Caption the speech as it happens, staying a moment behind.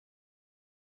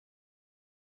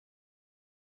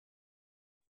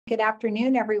Good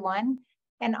afternoon, everyone.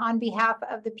 And on behalf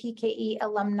of the PKE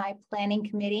Alumni Planning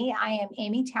Committee, I am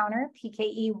Amy Towner,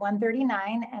 PKE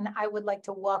 139, and I would like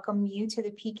to welcome you to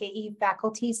the PKE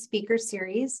Faculty Speaker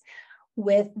Series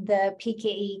with the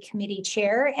PKE Committee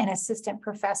Chair and Assistant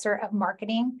Professor of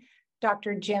Marketing,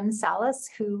 Dr. Jim Salas,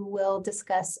 who will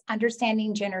discuss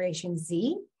Understanding Generation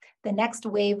Z, the next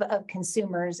wave of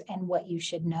consumers and what you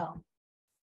should know.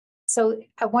 So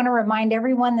I want to remind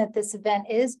everyone that this event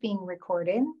is being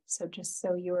recorded. So just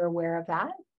so you're aware of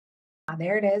that.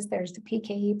 There it is. There's the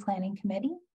PKE Planning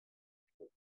Committee.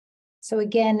 So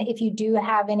again, if you do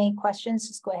have any questions,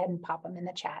 just go ahead and pop them in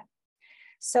the chat.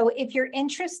 So if you're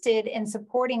interested in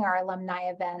supporting our alumni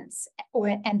events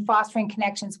and fostering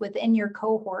connections within your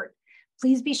cohort,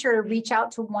 please be sure to reach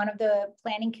out to one of the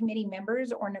planning committee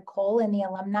members or Nicole in the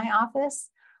alumni office,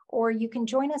 or you can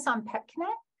join us on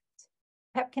PepConnect,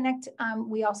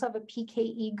 we also have a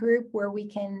PKE group where we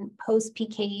can post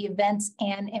PKE events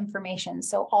and information.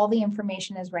 So all the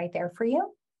information is right there for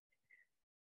you.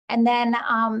 And then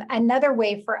another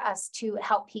way for us to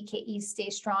help PKE stay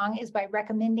strong is by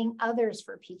recommending others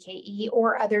for PKE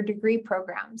or other degree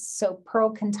programs. So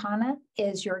Pearl Quintana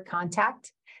is your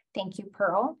contact. Thank you,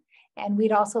 Pearl. And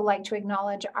we'd also like to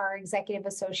acknowledge our executive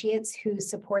associates who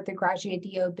support the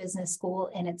Graziadio Business School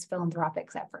in its philanthropic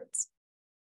efforts.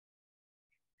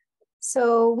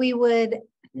 So we would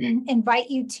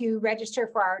invite you to register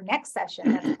for our next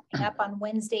session that's coming up on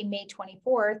Wednesday, May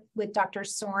 24th with Dr.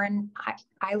 Soren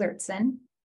Eilertson.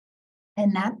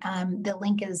 And that the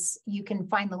link is, you can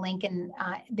find the link and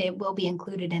they will be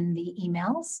included in the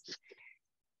emails.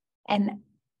 And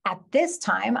at this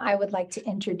time, I would like to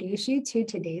introduce you to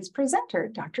today's presenter,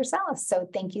 Dr. Salas. So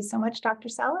thank you so much, Dr.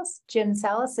 Salas. Jim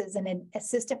Salas is an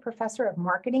assistant professor of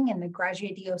marketing in the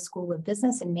Graziadio School of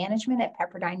Business and Management at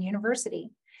Pepperdine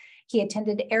University. He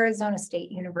attended Arizona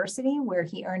State University, where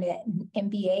he earned an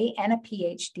MBA and a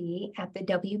PhD at the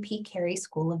W.P. Carey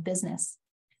School of Business.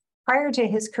 Prior to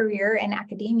his career in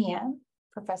academia,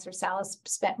 Professor Salas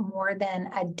spent more than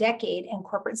a decade in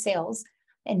corporate sales,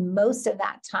 and most of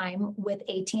that time with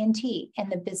AT&T in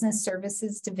the business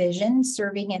services division,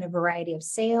 serving in a variety of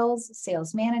sales,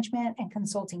 sales management, and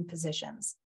consulting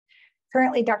positions.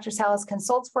 Currently, Dr. Salas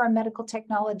consults for a medical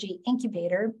technology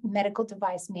incubator, medical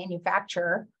device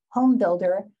manufacturer, home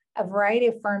builder, a variety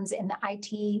of firms in the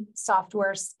IT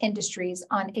software industries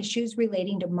on issues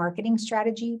relating to marketing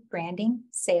strategy, branding,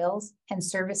 sales, and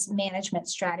service management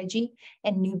strategy,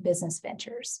 and new business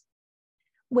ventures.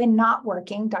 When not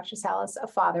working, Dr. Salas, a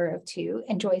father of two,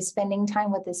 enjoys spending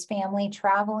time with his family,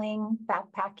 traveling,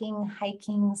 backpacking,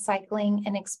 hiking, cycling,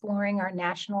 and exploring our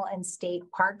national and state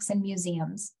parks and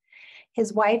museums.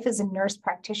 His wife is a nurse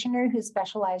practitioner who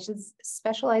specializes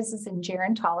in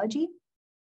gerontology,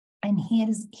 and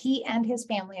he and his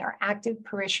family are active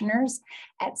parishioners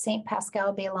at St.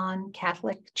 Pascal Baylon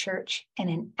Catholic Church and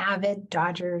an avid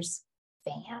Dodgers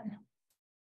fan.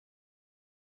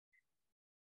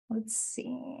 Let's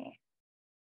see.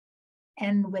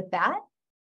 And with that,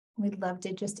 we'd love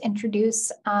to just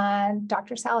introduce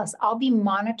Dr. Salas. I'll be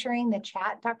monitoring the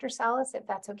chat, Dr. Salas, if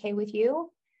that's okay with you.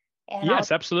 And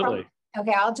yes, absolutely.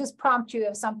 Okay, I'll just prompt you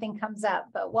if something comes up,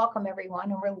 but welcome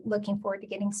everyone, and we're looking forward to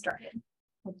getting started.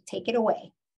 We'll take it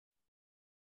away.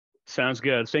 Sounds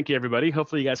good. Thank you, everybody.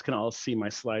 Hopefully you guys can all see my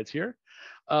slides here.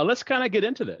 Let's kind of get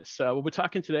into this. We'll be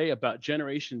talking today about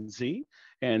Generation Z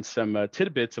and some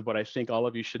tidbits of what I think all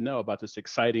of you should know about this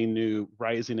exciting new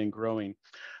rising and growing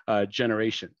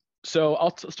generation. So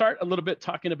I'll start a little bit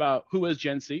talking about who is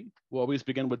Gen Z. We'll always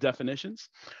begin with definitions.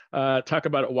 Talk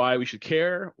about why we should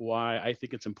care, why I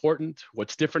think it's important,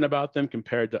 what's different about them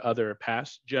compared to other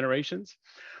past generations.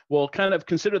 We'll kind of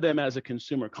consider them as a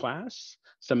consumer class,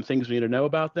 some things we need to know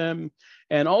about them,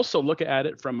 and also look at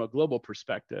it from a global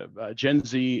perspective. Gen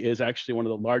Z is actually one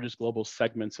of the largest global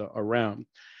segments around.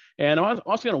 And I'm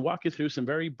also going to walk you through some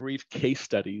very brief case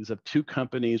studies of two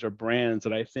companies or brands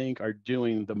that I think are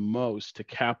doing the most to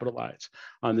capitalize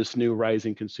on this new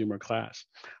rising consumer class.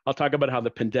 I'll talk about how the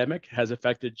pandemic has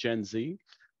affected Gen Z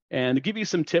and give you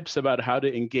some tips about how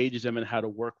to engage them and how to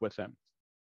work with them.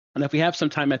 And if we have some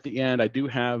time at the end, I do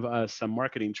have some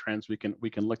marketing trends we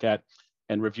can look at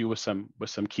and review with some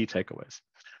key takeaways.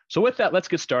 So with that, let's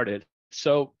get started.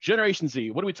 So Generation Z,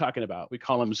 what are we talking about? We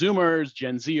call them Zoomers,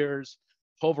 Gen Zers,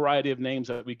 whole variety of names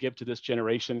that we give to this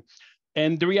generation.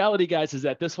 And the reality, guys, is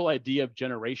that this whole idea of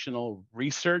generational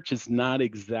research is not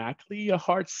exactly a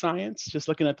hard science, just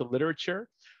looking at the literature,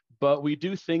 but we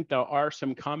do think there are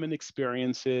some common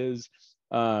experiences,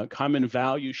 common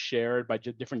values shared by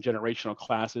different generational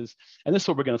classes. And this is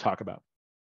what we're going to talk about.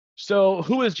 So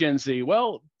who is Gen Z?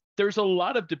 Well, There's a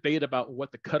lot of debate about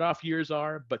what the cutoff years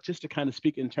are, but just to kind of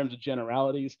speak in terms of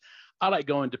generalities, I like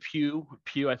going to Pew.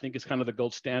 Pew, I think, is kind of the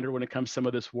gold standard when it comes to some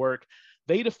of this work.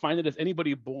 They define it as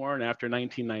anybody born after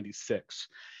 1996.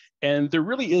 And there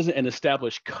really isn't an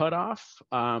established cutoff.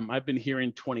 I've been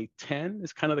hearing 2010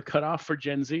 is kind of the cutoff for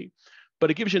Gen Z,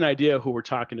 but it gives you an idea of who we're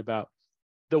talking about.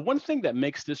 The one thing that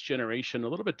makes this generation a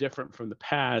little bit different from the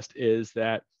past is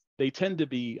that they tend to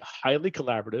be highly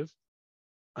collaborative.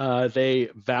 They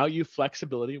value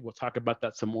flexibility. We'll talk about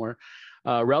that some more.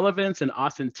 Relevance and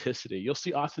authenticity. You'll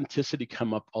see authenticity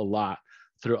come up a lot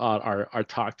throughout our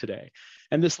talk today.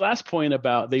 And this last point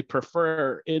about they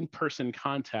prefer in-person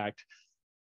contact,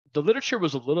 the literature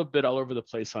was a little bit all over the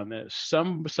place on this.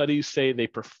 Some studies say they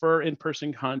prefer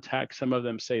in-person contact. Some of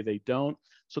them say they don't.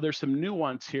 So there's some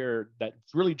nuance here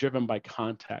that's really driven by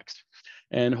context.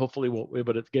 And hopefully we'll be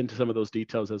able to get into some of those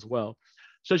details as well.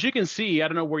 So as you can see, I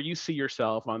don't know where you see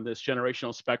yourself on this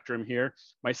generational spectrum here.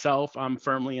 Myself, I'm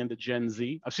firmly in the Gen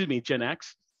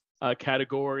X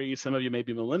category. Some of you may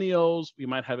be millennials. We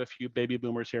might have a few baby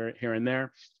boomers here and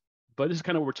there. But this is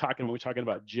kind of what we're talking when we're talking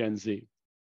about Gen Z.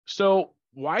 So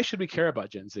why should we care about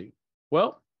Gen Z?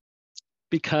 Well,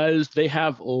 because they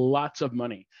have lots of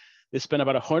money. They spend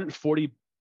about $143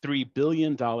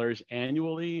 billion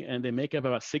annually, and they make up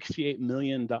about 68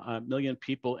 million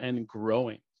people and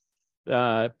growing.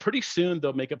 Pretty soon,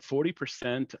 they'll make up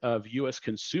 40% of US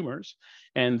consumers,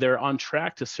 and they're on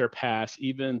track to surpass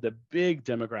even the big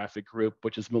demographic group,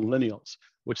 which is millennials,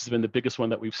 which has been the biggest one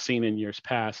that we've seen in years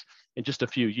past in just a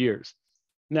few years.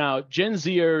 Now, Gen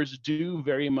Zers do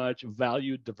very much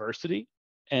value diversity,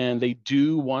 and they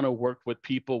do want to work with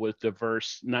people with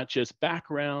diverse, not just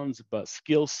backgrounds, but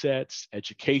skill sets,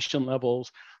 education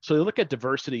levels. So they look at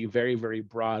diversity very, very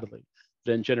broadly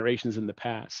than generations in the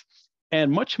past. And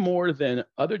much more than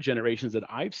other generations that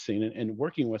I've seen in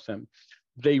working with them,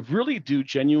 they really do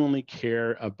genuinely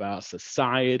care about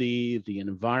society, the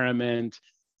environment,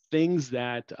 things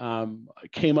that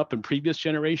came up in previous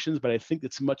generations, but I think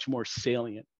it's much more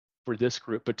salient for this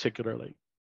group particularly.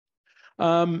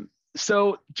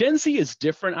 So Gen Z is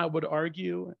different, I would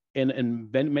argue, in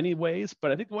many ways,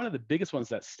 but I think one of the biggest ones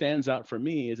that stands out for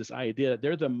me is this idea that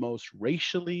they're the most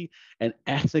racially and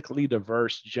ethnically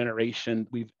diverse generation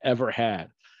we've ever had.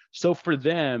 So for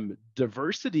them,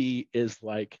 diversity is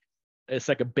like, it's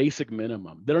like a basic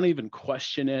minimum. They don't even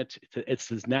question it. It's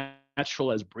as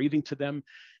natural as breathing to them.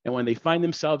 And when they find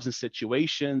themselves in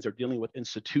situations or dealing with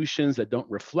institutions that don't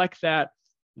reflect that,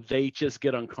 they just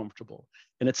get uncomfortable.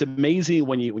 And it's amazing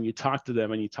when you talk to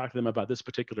them and you talk to them about this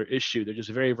particular issue, they're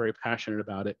just very, very passionate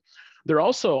about it. They're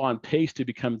also on pace to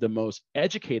become the most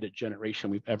educated generation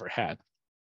we've ever had.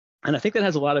 And I think that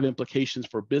has a lot of implications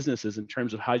for businesses in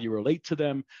terms of how you relate to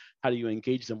them, how do you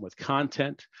engage them with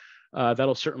content.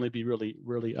 That'll certainly be really,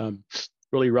 really,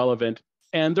 really relevant.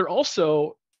 And they're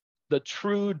also the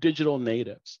true digital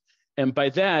natives. And by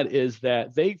that is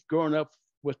that they've grown up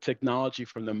with technology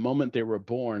from the moment they were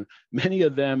born. Many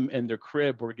of them in their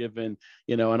crib were given,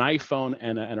 an iPhone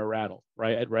and a rattle,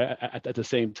 right at the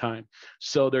same time.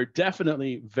 So they're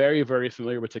definitely very, very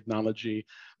familiar with technology.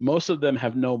 Most of them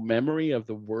have no memory of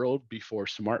the world before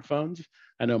smartphones.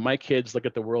 I know my kids look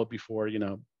at the world before,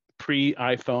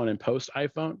 pre-iPhone and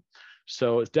post-iPhone.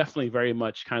 So it's definitely very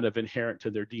much kind of inherent to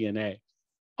their DNA.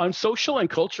 On social and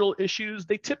cultural issues,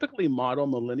 they typically model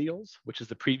millennials, which is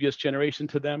the previous generation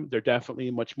to them. They're definitely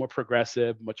much more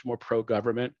progressive, much more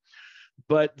pro-government,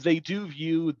 but they do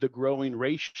view the growing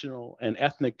racial and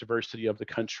ethnic diversity of the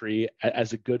country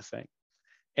as a good thing.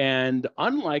 And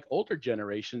unlike older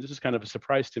generations, this is kind of a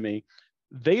surprise to me,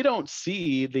 they don't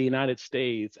see the United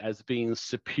States as being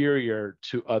superior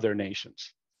to other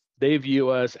nations. They view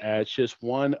us as just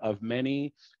one of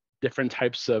many different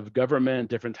types of government,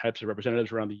 different types of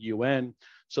representatives around the UN.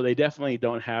 So they definitely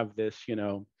don't have this,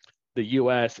 the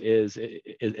US is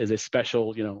a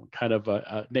special, kind of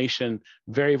a nation,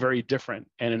 very, very different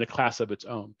and in a class of its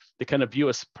own. They kind of view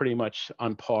us pretty much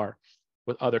on par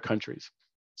with other countries.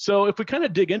 So if we kind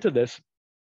of dig into this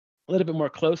a little bit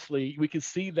more closely, we can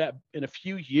see that in a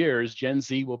few years, Gen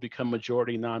Z will become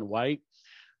majority non-white.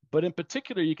 But in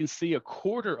particular, you can see a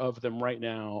quarter of them right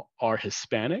now are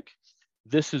Hispanic.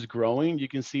 This is growing. You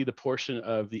can see the portion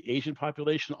of the Asian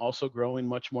population also growing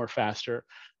much more faster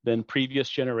than previous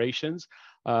generations.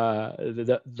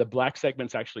 The Black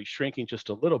segment's actually shrinking just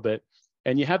a little bit.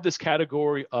 And you have this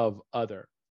category of other.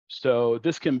 So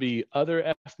this can be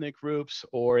other ethnic groups,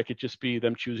 or it could just be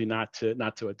them choosing not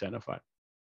to identify.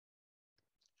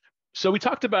 So we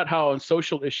talked about how on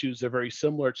social issues, they're very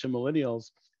similar to millennials.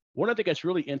 one I think that's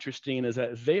really interesting is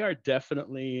that they are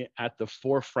definitely at the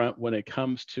forefront when it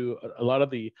comes to a lot of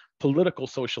the political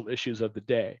social issues of the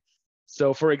day.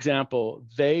 So, for example,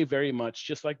 they very much,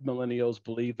 just like millennials,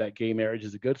 believe that gay marriage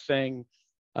is a good thing.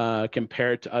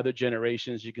 Compared to other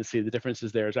generations, you can see the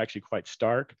differences there is actually quite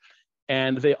stark.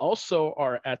 And they also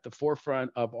are at the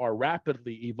forefront of our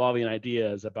rapidly evolving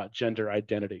ideas about gender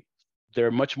identity.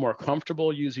 They're much more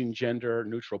comfortable using gender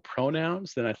neutral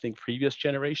pronouns than I think previous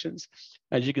generations.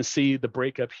 As you can see, the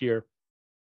breakup here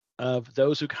of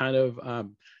those who kind of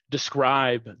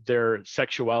describe their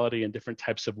sexuality in different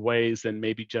types of ways than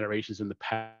maybe generations in the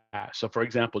past. So for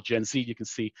example, Gen Z, you can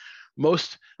see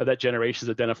most of that generation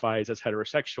identifies as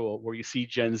heterosexual. Where you see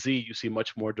Gen Z, you see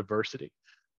much more diversity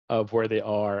of where they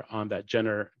are on that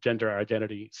gender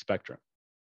identity spectrum.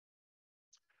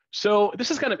 So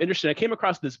this is kind of interesting. I came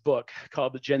across this book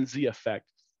called The Gen Z Effect,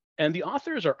 and the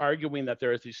authors are arguing that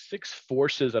there are these 6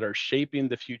 forces that are shaping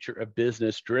the future of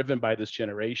business driven by this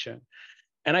generation.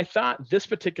 And I thought this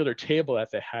particular table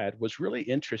that they had was really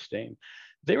interesting.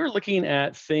 They were looking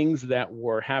at things that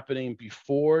were happening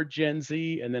before Gen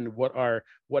Z, and then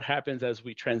what happens as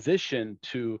we transition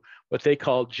to what they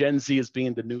call Gen Z as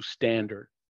being the new standard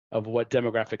of what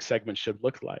demographic segments should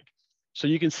look like. So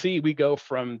you can see we go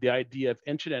from the idea of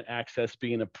internet access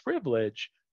being a privilege,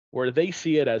 where they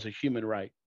see it as a human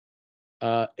right.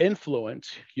 Influence,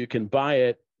 you can buy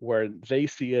it, where they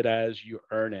see it as you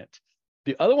earn it.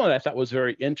 The other one that I thought was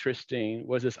very interesting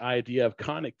was this idea of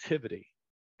connectivity.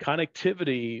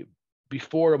 Connectivity,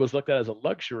 before it was looked at as a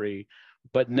luxury,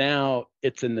 but now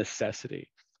it's a necessity.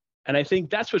 And I think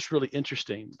that's what's really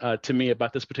interesting to me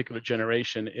about this particular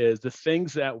generation is the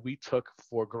things that we took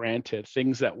for granted,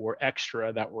 things that were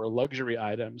extra, that were luxury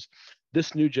items,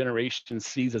 this new generation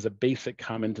sees as a basic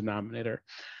common denominator.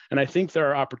 And I think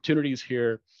there are opportunities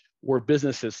here where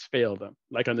businesses fail them,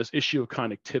 like on this issue of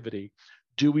connectivity.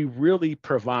 Do we really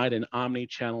provide an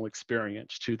omni-channel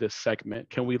experience to this segment?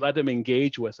 Can we let them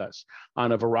engage with us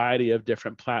on a variety of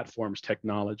different platforms,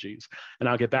 technologies? And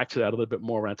I'll get back to that a little bit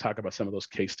more when I talk about some of those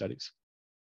case studies.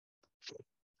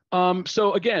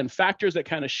 So again, factors that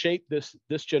kind of shape this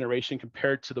generation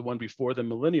compared to the one before, the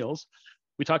millennials.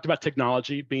 We talked about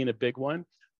technology being a big one.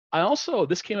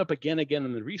 This came up again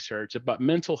in the research about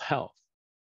mental health.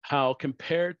 How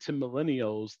compared to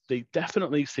millennials, they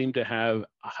definitely seem to have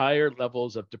higher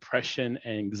levels of depression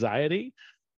and anxiety.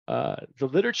 The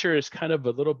literature is kind of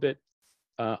a little bit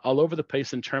all over the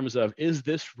place in terms of, is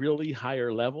this really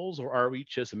higher levels, or are we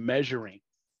just measuring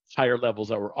higher levels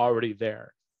that were already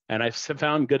there? And I've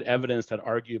found good evidence that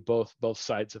argue both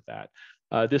sides of that.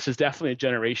 This is definitely a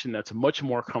generation that's much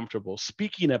more comfortable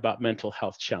speaking about mental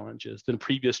health challenges than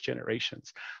previous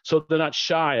generations. So they're not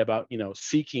shy about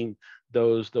seeking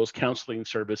those counseling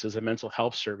services and mental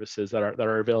health services that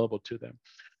are available to them.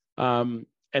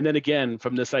 And then again,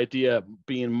 from this idea of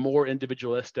being more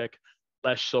individualistic,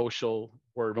 less social,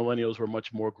 where millennials were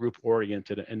much more group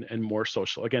oriented and more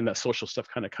social. Again, that social stuff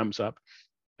kind of comes up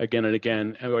again and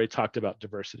again. And we already talked about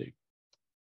diversity.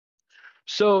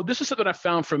 So this is something I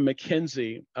found from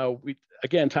McKinsey.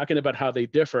 Again, talking about how they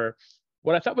differ.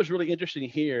 What I thought was really interesting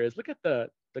here is look at the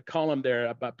column there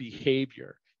about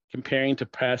behavior comparing to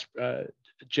past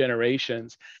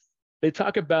generations. They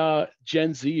talk about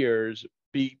Gen Zers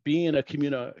being a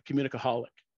communicaholic.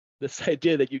 This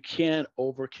idea that you can't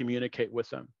over communicate with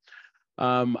them.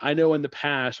 I know in the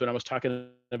past when I was talking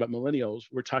about millennials,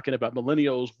 we're talking about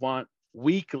millennials want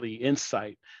weekly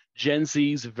insight. Gen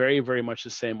Z's very, very much the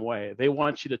same way. They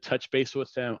want you to touch base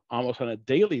with them almost on a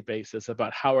daily basis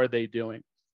about how are they doing.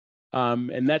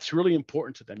 And that's really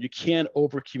important to them. You can't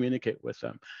over communicate with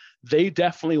them. They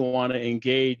definitely want to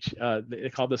engage, they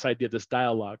call this idea, this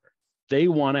dialogue. They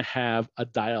want to have a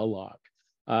dialogue.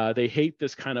 They hate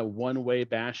this kind of one-way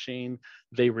bashing.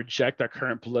 They reject our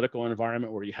current political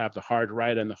environment where you have the hard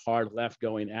right and the hard left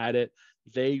going at it.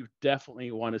 They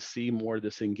definitely want to see more of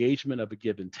this engagement of a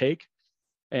give and take.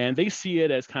 And they see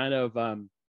it as kind of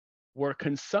where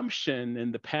consumption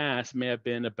in the past may have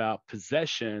been about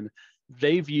possession,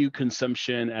 they view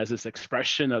consumption as this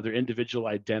expression of their individual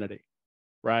identity,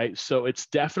 right? So it's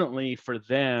definitely for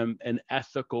them an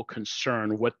ethical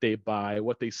concern, what they buy,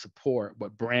 what they support,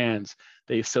 what brands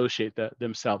they associate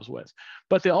themselves with.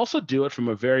 But they also do it from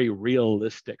a very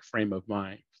realistic frame of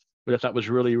mind, which I thought was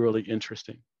really, really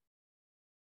interesting.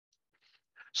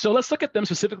 So let's look at them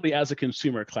specifically as a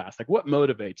consumer class. Like, what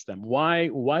motivates them? Why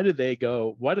do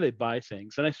they buy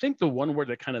things? And I think the one word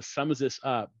that kind of sums this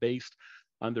up based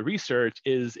on the research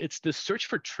is it's this search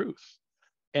for truth.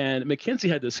 And McKinsey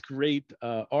had this great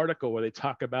article where they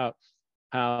talk about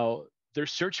how their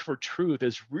search for truth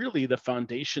is really the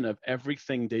foundation of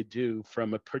everything they do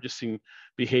from a purchasing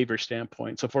behavior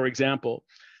standpoint. So for example,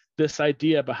 this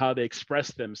idea about how they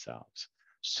express themselves.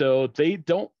 So they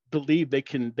don't believe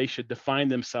they should define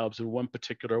themselves in one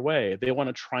particular way. They want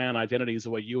to try on identities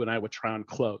the way you and I would try on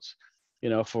clothes,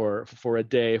 for a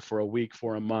day, for a week,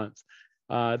 for a month.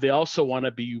 They also want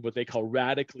to be what they call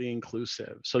radically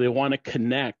inclusive. So they want to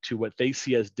connect to what they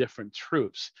see as different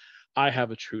truths. I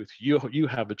have a truth, you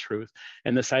have a truth,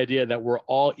 and this idea that we're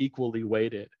all equally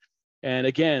weighted. And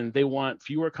again, they want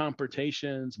fewer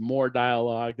confrontations, more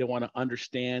dialogue. They want to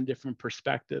understand different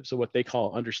perspectives, so what they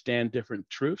call understand different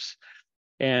truths.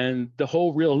 And the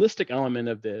whole realistic element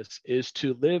of this is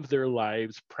to live their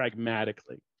lives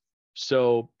pragmatically.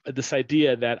 So this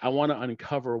idea that I want to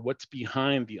uncover what's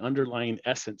behind the underlying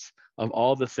essence of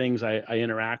all the things I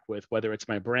interact with, whether it's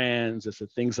my brands, it's the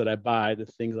things that I buy, the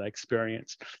things I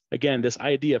experience. Again, this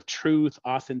idea of truth,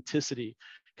 authenticity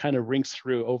kind of rings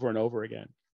through over and over again.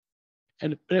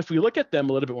 And if we look at them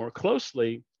a little bit more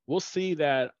closely, we'll see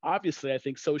that obviously I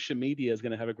think social media is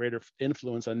going to have a greater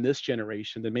influence on this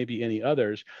generation than maybe any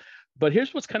others. But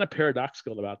here's what's kind of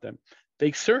paradoxical about them.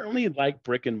 They certainly like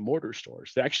brick and mortar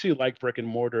stores. They actually like brick and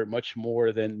mortar much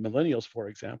more than millennials, for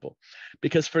example,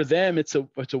 because for them, it's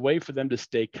a way for them to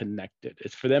stay connected.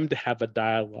 It's for them to have a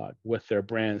dialogue with their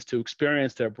brands, to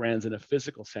experience their brands in a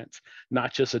physical sense,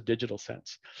 not just a digital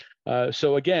sense.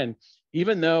 So again,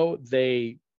 even though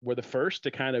they were the first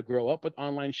to kind of grow up with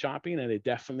online shopping and they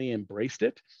definitely embraced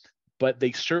it, but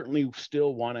they certainly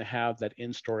still want to have that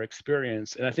in-store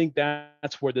experience. And I think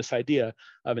that's where this idea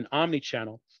of an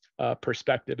omni-channel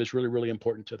perspective is really, really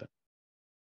important to them.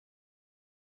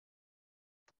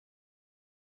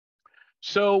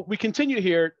 So we continue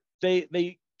here. Gen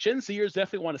Zers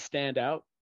definitely want to stand out.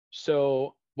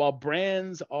 So while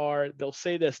brands they'll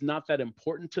say that's not that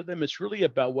important to them, it's really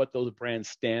about what those brands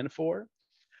stand for.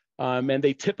 And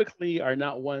they typically are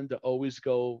not one to always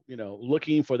go,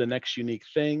 looking for the next unique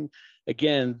thing.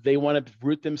 Again, they want to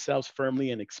root themselves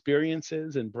firmly in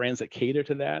experiences, and brands that cater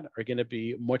to that are going to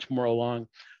be much more along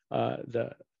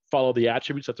follow the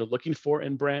attributes that they're looking for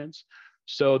in brands.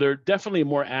 So they're definitely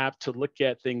more apt to look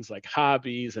at things like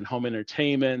hobbies and home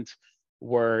entertainment,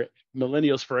 where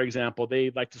millennials, for example, they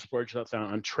like to splurge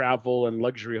on travel and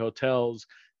luxury hotels.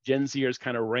 Gen Zers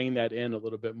kind of rein that in a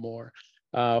little bit more.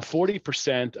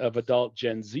 40% of adult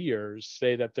Gen Zers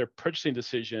say that their purchasing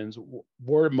decisions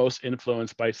were most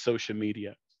influenced by social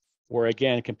media, where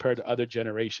again, compared to other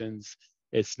generations,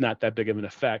 it's not that big of an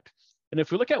effect. And if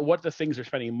we look at what the things they're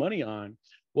spending money on,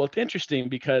 well, it's interesting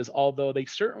because although they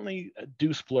certainly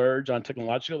do splurge on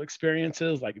technological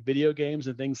experiences like video games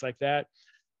and things like that,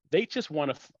 they just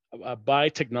want to buy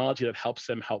technology that helps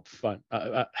them have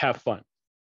fun.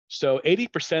 So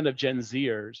 80% of Gen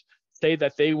Zers say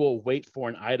that they will wait for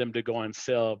an item to go on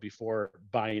sale before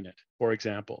buying it, for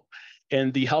example.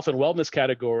 In the health and wellness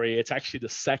category, it's actually the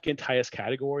second highest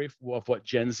category of what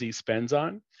Gen Z spends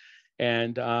on.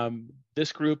 And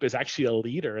this group is actually a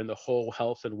leader in the whole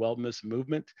health and wellness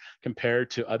movement compared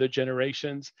to other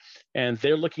generations. And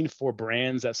they're looking for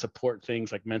brands that support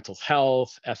things like mental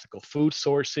health, ethical food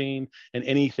sourcing, and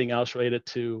anything else related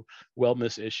to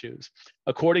wellness issues.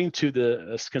 According to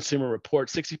the Consumer Report,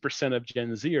 60% of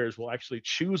Gen Zers will actually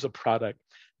choose a product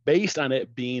based on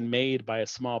it being made by a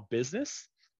small business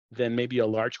than maybe a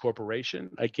large corporation.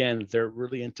 Again, they're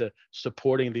really into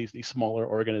supporting these smaller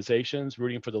organizations,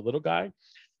 rooting for the little guy.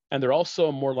 And they're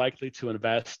also more likely to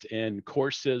invest in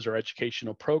courses or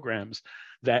educational programs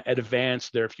that advance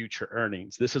their future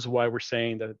earnings. This is why we're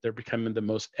saying that they're becoming the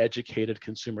most educated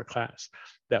consumer class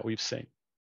that we've seen.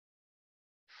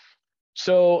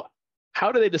 So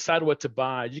how do they decide what to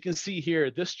buy? You can see here,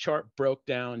 this chart broke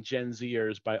down Gen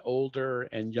Zers by older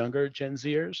and younger Gen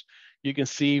Zers. You can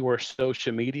see where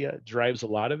social media drives a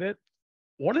lot of it.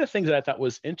 One of the things that I thought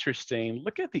was interesting,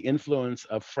 look at the influence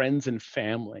of friends and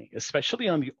family, especially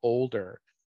on the older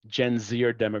Gen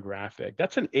Zer demographic.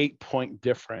 That's an 8-point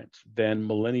difference than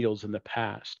millennials in the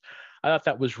past. I thought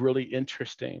that was really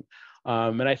interesting.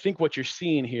 And I think what you're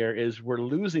seeing here is we're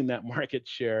losing that market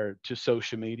share to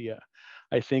social media.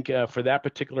 I think for that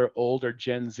particular older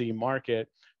Gen Z market,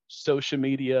 social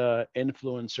media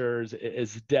influencers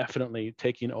is definitely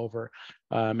taking over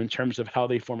in terms of how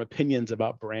they form opinions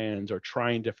about brands or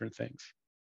trying different things.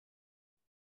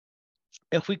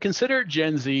 If we consider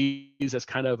Gen Zs as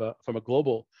kind of from a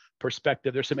global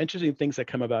perspective, there's some interesting things that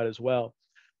come about as well.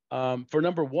 For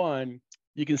number one,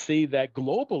 you can see that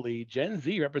globally, Gen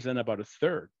Z represent about a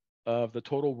third of the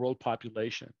total world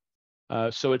population.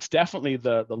 So it's definitely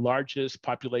the largest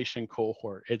population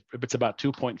cohort. It's about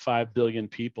 2.5 billion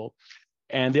people.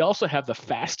 And they also have the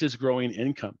fastest growing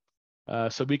income.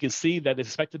 So we can see that it's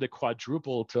expected to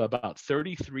quadruple to about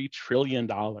 $33 trillion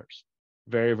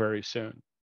very, very soon,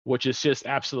 which is just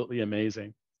absolutely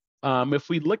amazing. If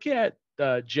we look at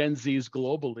Gen Zs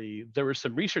globally, there was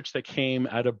some research that came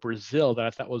out of Brazil that I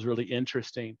thought was really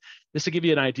interesting. Just to give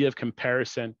you an idea of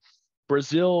comparison,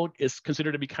 Brazil is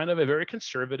considered to be kind of a very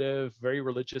conservative, very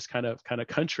religious kind of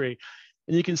country.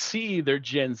 And you can see their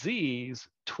Gen Zs,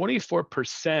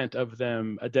 24% of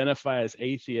them identify as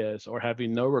atheists or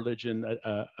having no religion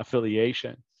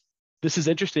affiliation. This is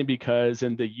interesting because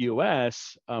in the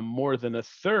US, more than a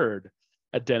third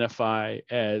identify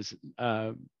as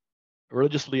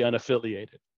religiously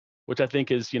unaffiliated, which I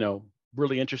think is,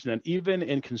 really interesting. And even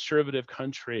in conservative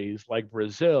countries like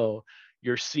Brazil,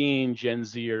 you're seeing Gen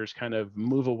Zers kind of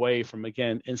move away from,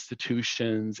 again,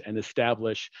 institutions and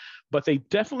establish, but they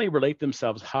definitely relate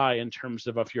themselves high in terms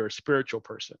of if you're a spiritual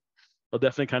person. They'll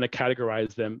definitely kind of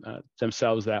categorize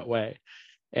themselves that way.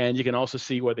 And you can also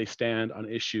see where they stand on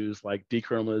issues like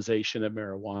decriminalization of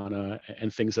marijuana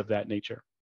and things of that nature.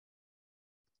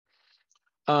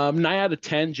 9 out of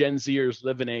 10 Gen Zers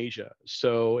live in Asia.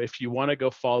 So if you want to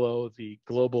go follow the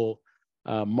global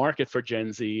market for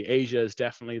Gen Z, Asia is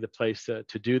definitely the place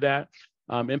to do that.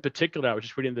 In particular, I was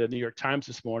just reading the New York Times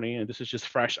this morning, and this is just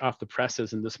fresh off the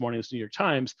presses in this morning's New York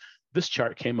Times. This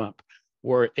chart came up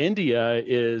where India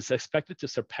is expected to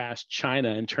surpass China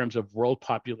in terms of world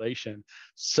population.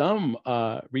 Some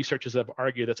researchers have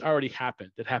argued that's already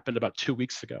happened. It happened about 2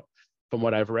 weeks ago, from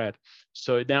what I've read.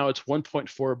 So now it's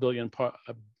 1.4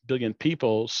 billion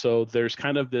people. So there's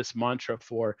kind of this mantra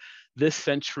for this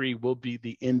century will be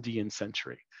the Indian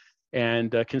century.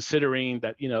 And considering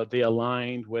that, they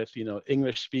aligned with,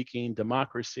 English speaking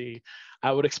democracy,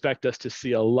 I would expect us to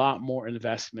see a lot more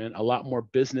investment, a lot more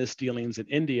business dealings in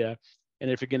India. And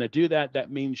if you're going to do that,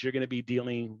 that means you're going to be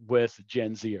dealing with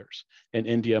Gen Zers in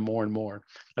India more and more.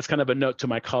 That's kind of a note to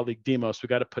my colleague Demos. We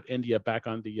got to put India back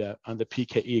on the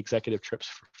PKE executive trips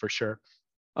for sure.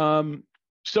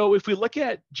 So if we look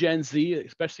at Gen Z,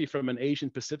 especially from an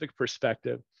Asian Pacific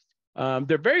perspective,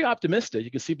 they're very optimistic. You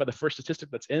can see by the first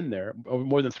statistic that's in there,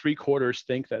 more than 3/4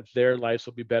 think that their lives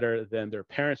will be better than their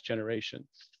parents' generation.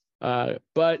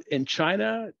 But in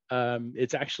China,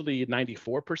 it's actually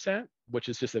 94%, which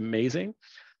is just amazing.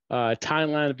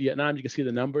 Thailand, Vietnam, you can see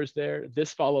the numbers there.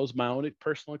 This follows my own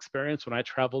personal experience when I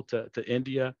traveled to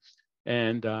India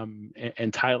and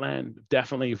Thailand.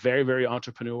 Definitely very, very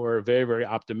entrepreneur, very, very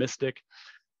optimistic.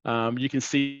 You can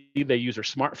see they use their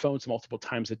smartphones multiple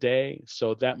times a day.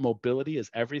 So that mobility is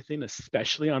everything,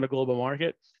 especially on a global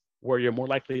market where you're more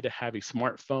likely to have a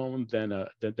smartphone than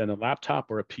a laptop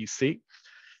or a PC.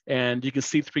 And you can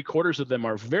see 3/4 of them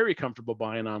are very comfortable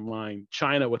buying online.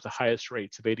 China with the highest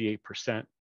rates of 88%.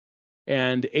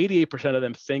 And 88% of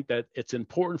them think that it's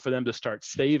important for them to start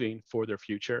saving for their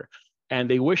future. And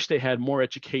they wish they had more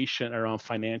education around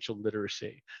financial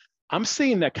literacy. I'm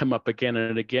seeing that come up again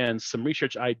and again. Some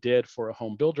research I did for a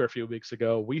home builder a few weeks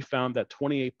ago, we found that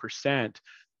 28%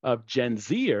 of Gen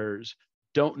Zers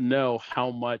don't know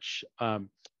how much of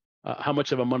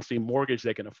a monthly mortgage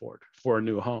they can afford for a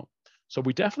new home. So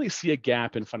we definitely see a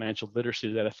gap in financial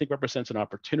literacy that I think represents an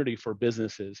opportunity for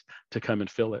businesses to come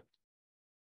and fill it.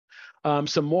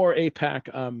 Some more APAC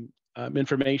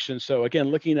information. So again,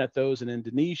 looking at those in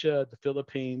Indonesia, the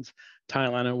Philippines,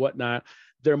 Thailand, and whatnot,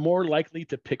 they're more likely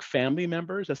to pick family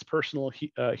members as personal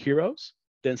heroes,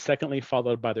 then secondly,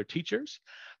 followed by their teachers.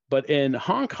 But in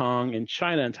Hong Kong, in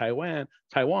China, and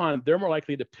Taiwan, they're more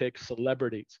likely to pick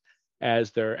celebrities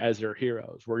as their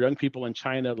heroes, where young people in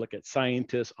China look at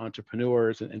scientists,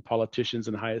 entrepreneurs, and politicians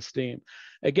in high esteem.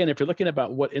 Again, if you're looking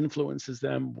about what influences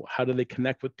them, how do they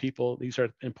connect with people, these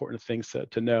are important things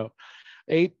to know.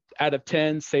 8 out of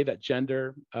 10 say that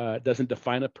gender doesn't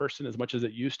define a person as much as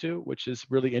it used to, which is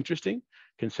really interesting,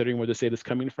 considering where this data is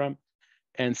coming from.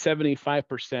 And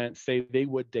 75% say they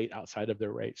would date outside of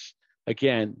their race.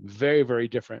 Again, very, very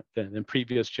different than in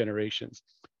previous generations.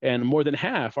 And more than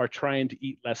half are trying to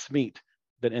eat less meat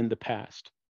than in the past.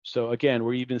 So again,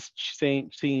 we're even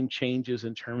seeing changes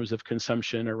in terms of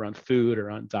consumption around food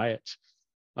or on diets,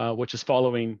 which is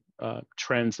following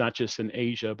trends not just in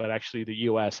Asia, but actually the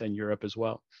US and Europe as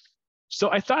well. So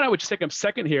I thought I would just take a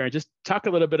second here and just talk a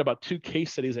little bit about 2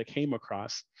 case studies I came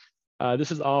across.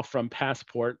 This is all from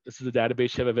Passport. This is a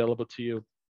database you have available to you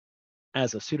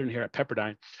as a student here at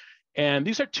Pepperdine. And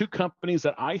these are 2 companies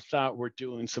that I thought were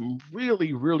doing some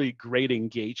really, really great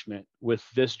engagement with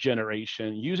this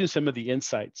generation, using some of the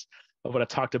insights of what I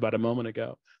talked about a moment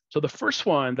ago. So the first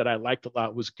one that I liked a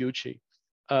lot was Gucci.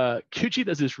 Gucci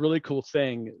does this really cool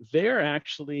thing. They're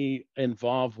actually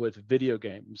involved with video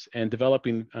games and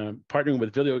developing, partnering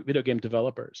with video game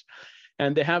developers.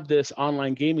 And they have this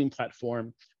online gaming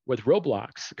platform with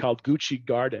Roblox called Gucci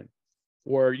Garden,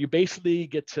 where you basically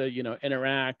get to,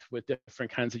 interact with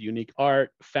different kinds of unique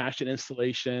art, fashion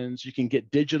installations. You can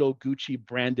get digital Gucci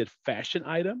branded fashion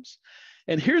items.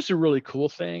 And here's the really cool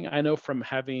thing. I know from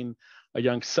having a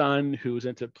young son who's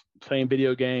into playing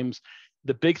video games,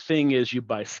 the big thing is you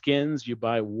buy skins, you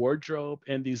buy wardrobe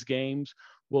in these games.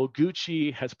 Well,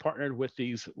 Gucci has partnered with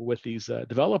these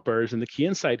developers, and the key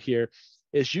insight here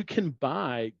is you can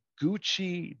buy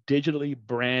Gucci digitally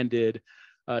branded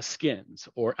skins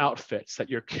or outfits that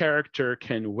your character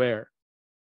can wear.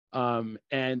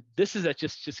 And this is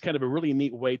just kind of a really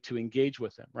neat way to engage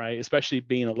with them, right? Especially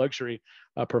being a luxury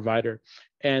provider.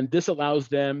 And this allows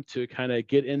them to kind of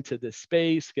get into this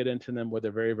space, get into them when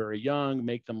they're very, very young,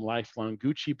 make them lifelong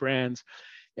Gucci brands.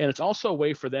 And it's also a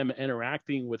way for them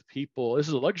interacting with people. This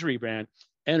is a luxury brand,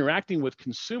 interacting with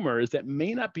consumers that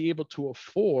may not be able to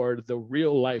afford the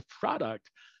real life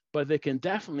product, but they can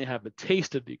definitely have a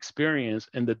taste of the experience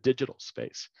in the digital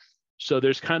space. So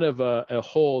there's kind of a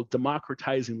whole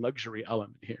democratizing luxury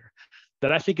element here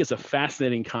that I think is a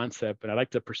fascinating concept, and I'd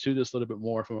like to pursue this a little bit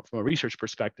more from a research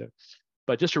perspective.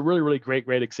 But just a really, really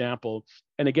great example.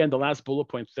 And again, the last bullet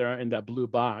point there in that blue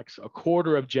box,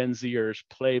 1/4 of Gen Zers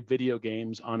play video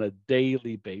games on a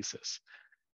daily basis.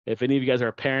 If any of you guys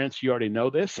are parents, you already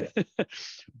know this.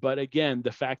 But again,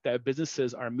 the fact that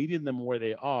businesses are meeting them where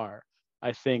they are,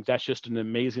 I think that's just an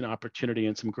amazing opportunity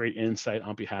and some great insight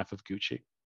on behalf of Gucci.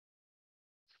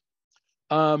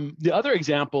 The other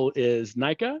example is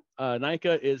Nykaa.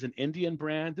 Nykaa is an Indian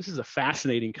brand. This is a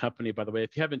fascinating company, by the way.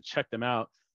 If you haven't checked them out,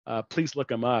 please look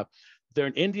them up. They're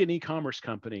an Indian e-commerce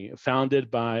company founded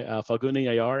by Falguni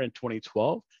Ayar in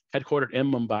 2012, headquartered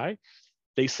in Mumbai.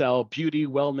 They sell beauty,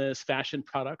 wellness, fashion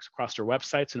products across their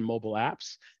websites and mobile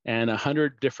apps and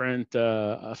 100 different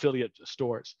affiliate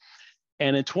stores.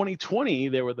 And in 2020,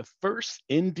 they were the first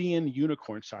Indian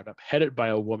unicorn startup headed by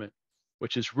a woman,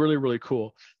 which is really, really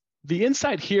cool. The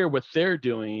insight here, what they're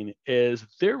doing is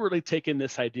they're really taking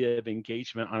this idea of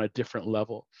engagement on a different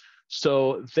level.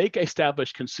 So they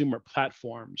establish consumer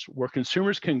platforms where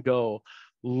consumers can go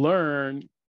learn,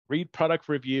 read product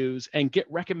reviews, and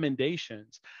get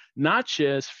recommendations, not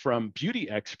just from beauty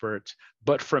experts,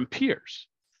 but from peers.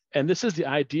 And this is the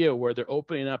idea where they're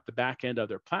opening up the back end of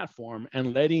their platform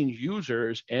and letting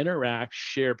users interact,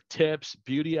 share tips,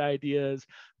 beauty ideas,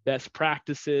 best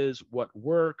practices, what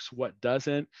works, what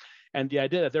doesn't. And the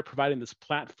idea that they're providing this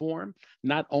platform,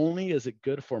 not only is it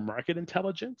good for market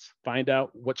intelligence, find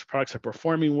out which products are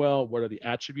performing well, what are the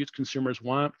attributes consumers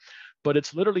want, but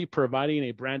it's literally providing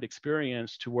a brand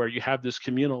experience to where you have this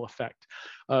communal effect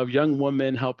of young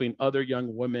women helping other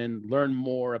young women learn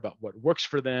more about what works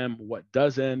for them, what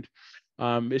doesn't.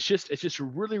 It's just a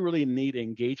really, really neat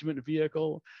engagement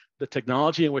vehicle. The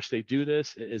technology in which they do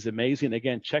this is amazing.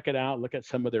 Again, check it out. Look at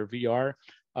some of their VR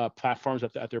platforms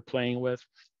that they're playing with.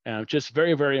 Just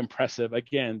very, very impressive.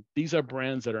 Again, these are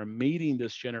brands that are meeting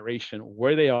this generation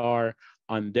where they are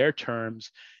on their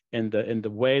terms in the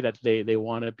way that they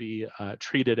want to be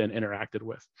treated and interacted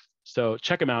with. So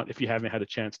check them out if you haven't had a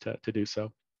chance to do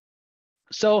so.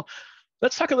 So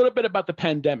let's talk a little bit about the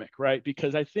pandemic, right?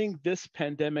 Because I think this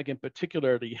pandemic in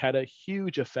particularly had a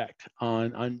huge effect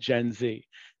on Gen Z,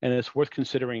 and it's worth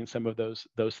considering some of those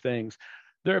things.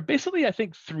 There are basically, I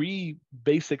think, 3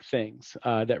 basic things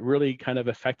that really kind of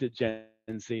affected Gen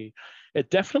Z. It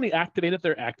definitely activated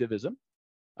their activism.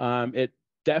 It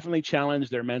definitely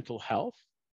challenged their mental health,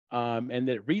 and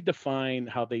it redefined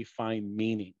how they find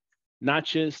meaning, not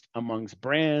just amongst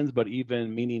brands, but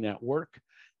even meaning at work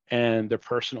and their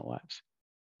personal lives.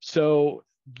 So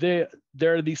there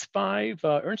are these 5,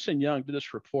 Ernst & Young did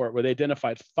this report where they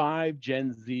identified 5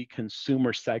 Gen Z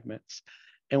consumer segments.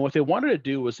 And what they wanted to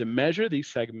do was to measure these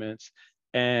segments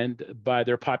and by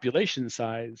their population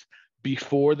size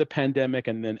before the pandemic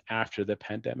and then after the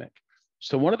pandemic.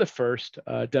 So one of the first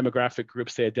demographic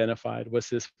groups they identified was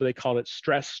this, they called it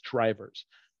stress drivers.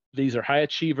 These are high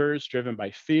achievers driven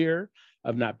by fear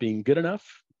of not being good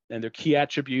enough. And their key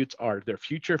attributes are they're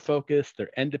future focused,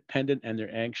 they're independent, and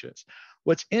they're anxious.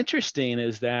 What's interesting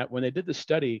is that when they did the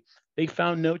study, they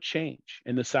found no change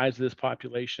in the size of this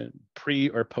population pre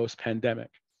or post pandemic.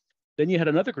 Then you had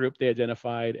another group they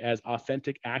identified as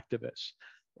authentic activists.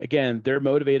 Again, they're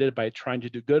motivated by trying to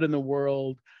do good in the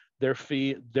world. Their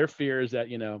fear is that,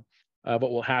 what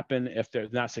will happen if they're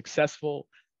not successful,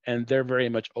 and they're very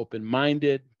much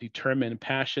open-minded, determined,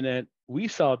 passionate. We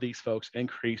saw these folks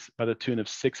increase by the tune of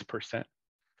 6%.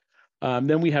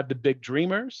 Then we have the big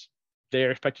dreamers.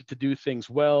 They're expected to do things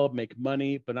well, make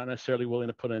money, but not necessarily willing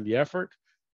to put in the effort.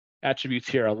 Attributes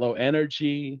here are low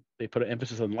energy. They put an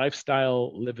emphasis on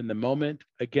lifestyle, live in the moment.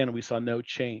 Again, we saw no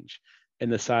change in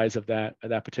the size of that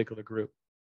particular group.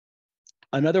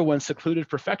 Another one, secluded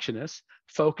perfectionists,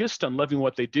 focused on loving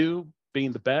what they do,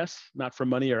 being the best, not for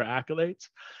money or accolades.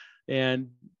 And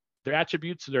their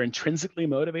attributes, they're intrinsically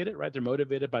motivated, right? They're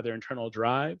motivated by their internal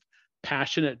drive,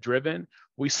 passionate, driven.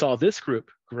 We saw this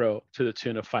group grow to the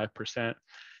tune of 5%.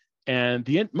 And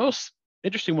the most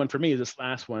interesting one for me is this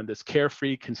last one, this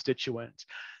carefree constituent.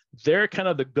 They're kind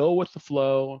of the go with the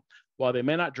flow. While they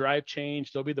may not drive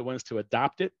change, they'll be the ones to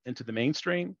adopt it into the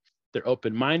mainstream. They're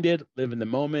open-minded, live in the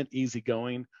moment,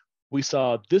 easygoing. We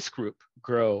saw this group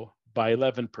grow by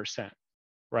 11%,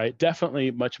 right?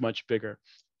 Definitely much, much bigger.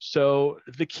 So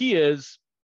the key is,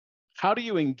 how do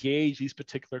you engage these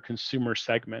particular consumer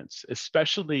segments,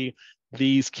 especially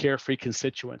these carefree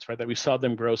constituents, right? That we saw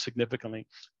them grow significantly.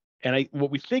 And what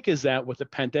we think is that what the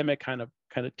pandemic kind of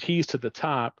teased to the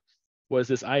top was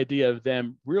this idea of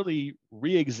them really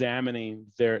re-examining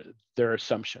their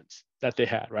assumptions that they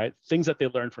had, right? Things that they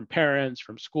learned from parents,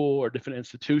 from school, or different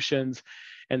institutions,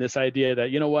 and this idea that,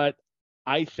 you know what,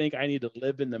 I think I need to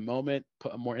live in the moment,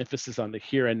 put more emphasis on the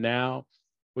here and now,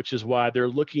 which is why they're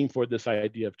looking for this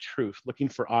idea of truth, looking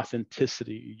for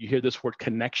authenticity. You hear this word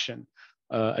connection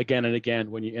again and again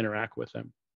when you interact with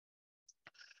them.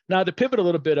 Now, to pivot a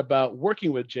little bit about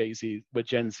working with Gen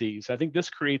Zs, I think this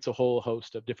creates a whole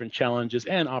host of different challenges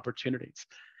and opportunities.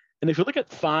 And if you look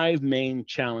at 5 main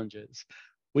challenges,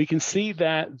 we can see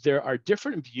that there are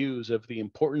different views of the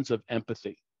importance of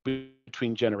empathy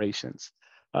between generations.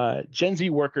 Gen Z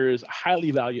workers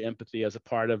highly value empathy as a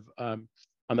part of, on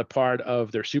the part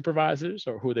of their supervisors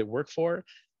or who they work for.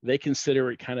 They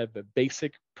consider it kind of a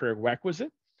basic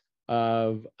prerequisite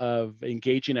of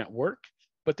engaging at work.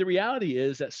 But the reality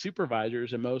is that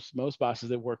supervisors and most bosses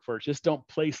that work for just don't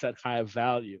place that high of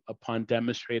value upon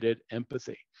demonstrated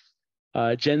empathy.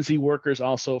 Gen Z workers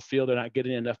also feel they're not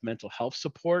getting enough mental health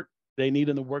support they need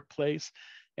in the workplace,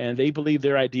 and they believe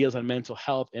their ideas on mental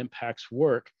health impacts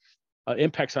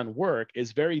on work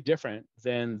is very different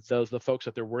than the folks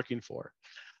that they're working for.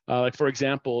 Like for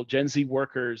example, Gen Z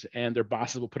workers and their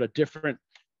bosses will put a different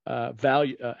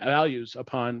values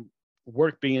upon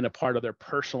work being a part of their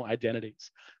personal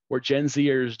identities, where Gen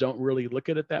Zers don't really look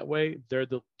at it that way. They're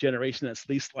the generation that's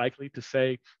least likely to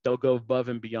say they'll go above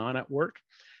and beyond at work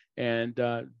and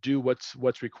do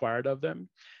what's required of them.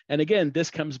 And again, this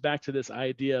comes back to this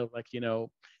idea of, like, you know,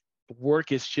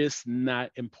 work is just not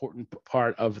important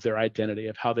part of their identity,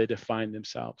 of how they define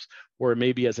themselves. Or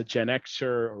maybe as a Gen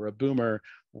Xer or a Boomer,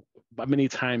 many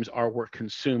times our work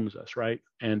consumes us, right,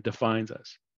 and defines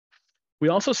us. We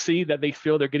also see that they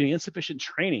feel they're getting insufficient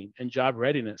training and job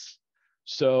readiness.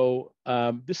 So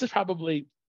this is probably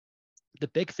the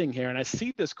big thing here. And I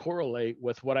see this correlate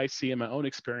with what I see in my own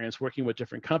experience working with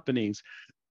different companies.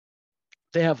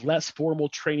 They have less formal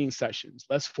training sessions,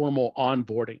 less formal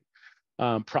onboarding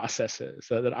processes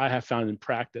that I have found in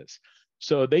practice.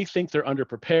 So they think they're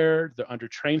underprepared, they're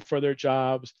undertrained for their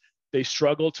jobs. They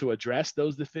struggle to address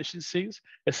those deficiencies,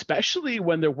 especially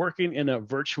when they're working in a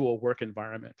virtual work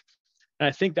environment. And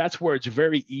I think that's where it's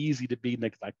very easy to be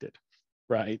neglected,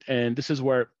 right? And this is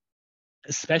where,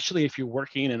 especially if you're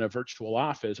working in a virtual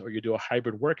office or you do a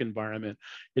hybrid work environment,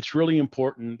 it's really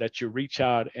important that you reach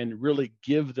out and really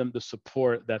give them the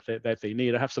support that they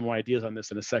need. I have some more ideas on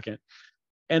this in a second.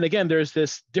 And again, there's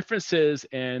this differences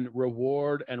in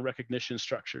reward and recognition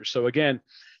structure. So again,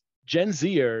 Gen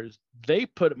Zers, they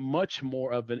put much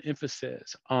more of an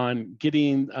emphasis on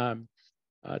getting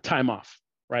time off.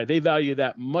 Right, they value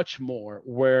that much more,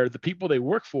 where the people they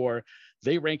work for,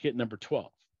 they rank it number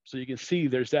 12. So you can see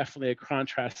there's definitely a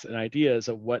contrast in ideas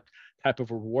of what type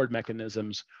of reward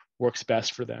mechanisms works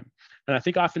best for them. And I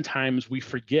think oftentimes we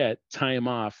forget time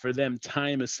off. For them,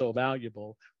 time is so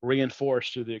valuable,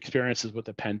 reinforced through the experiences with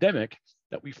the pandemic,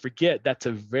 that we forget that's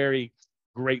a very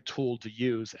great tool to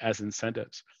use as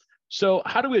incentives. So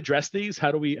how do we address these?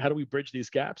 How do we bridge these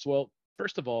gaps? Well,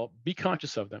 first of all, be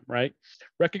conscious of them, right?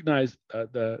 Recognize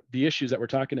the issues that we're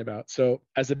talking about. So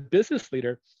as a business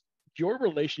leader, your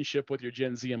relationship with your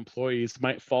Gen Z employees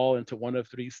might fall into one of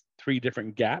three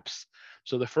different gaps.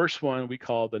 So the first one we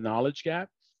call the knowledge gap.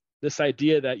 This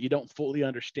idea that you don't fully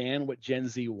understand what Gen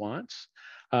Z wants,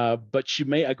 but you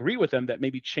may agree with them that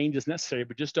maybe change is necessary,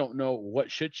 but just don't know what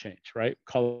should change, right?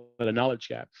 Call it a knowledge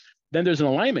gap. Then there's an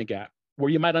alignment gap, where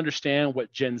you might understand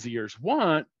what Gen Zers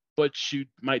want, but you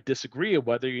might disagree of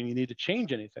whether you need to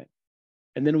change anything.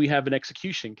 And then we have an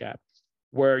execution gap,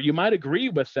 where you might agree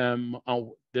with them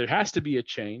on there has to be a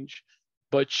change,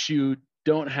 but you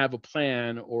don't have a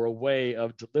plan or a way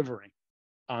of delivering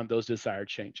on those desired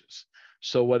changes.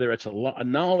 So whether it's a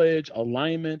knowledge,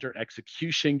 alignment, or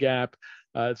execution gap,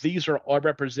 these are all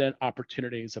represent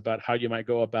opportunities about how you might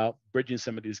go about bridging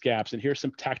some of these gaps. And here's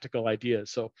some tactical ideas.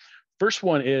 So first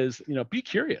one is, be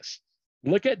curious.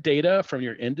 Look at data from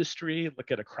your industry,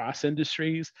 look at across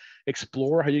industries,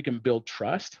 explore how you can build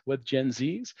trust with Gen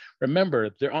Zs.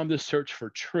 Remember, they're on this search for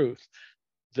truth.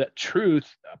 That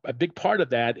truth, a big part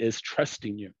of that is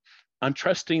trusting you. I'm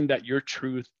trusting that your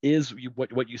truth is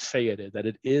what you say it is, that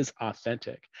it is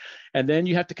authentic. And then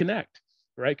you have to connect,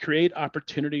 right? Create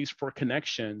opportunities for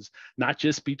connections, not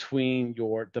just between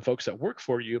the folks that work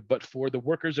for you, but for the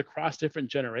workers across different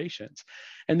generations.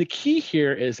 And the key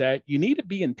here is that you need to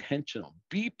be intentional,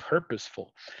 be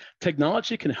purposeful.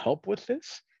 Technology can help with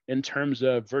this in terms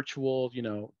of virtual,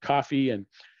 coffee and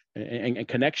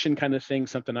connection kind of thing,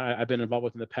 something I've been involved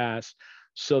with in the past.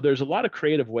 So there's a lot of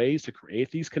creative ways to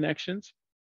create these connections,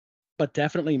 but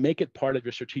definitely make it part of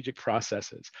your strategic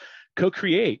processes.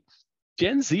 Co-create.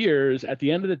 Gen Zers, at the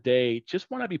end of the day,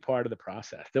 just want to be part of the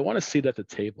process. They want to sit at the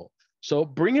table. So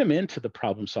bring them into the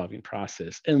problem-solving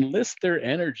process, enlist their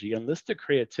energy, enlist their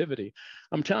creativity.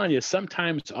 I'm telling you,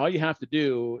 sometimes all you have to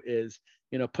do is,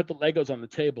 put the Legos on the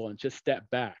table and just step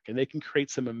back, and they can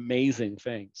create some amazing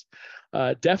things.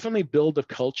 Definitely build a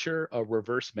culture of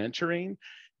reverse mentoring.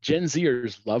 Gen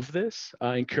Zers love this.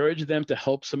 Encourage them to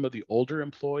help some of the older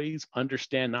employees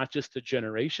understand not just the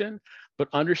generation, but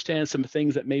understand some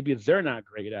things that maybe they're not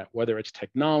great at, whether it's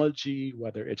technology,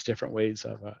 whether it's different ways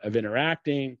of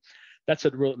interacting. That's a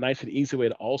real nice and easy way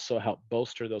to also help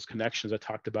bolster those connections I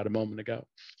talked about a moment ago.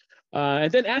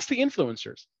 And then ask the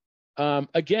influencers.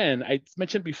 Again, I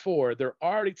mentioned before, they're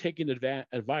already taking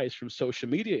advice from social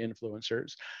media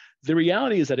influencers. The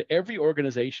reality is that every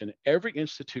organization, every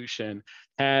institution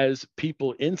has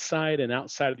people inside and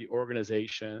outside of the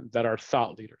organization that are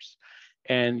thought leaders.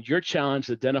 And your challenge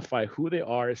is to identify who they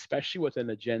are, especially within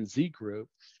the Gen Z group,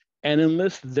 and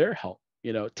enlist their help.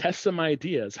 Test some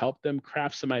ideas, help them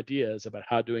craft some ideas about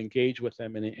how to engage with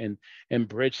them and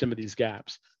bridge some of these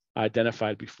gaps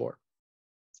identified before.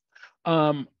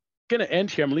 Going to end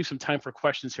here. I'm going to leave some time for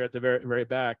questions here at the very, very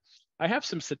back. I have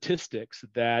some statistics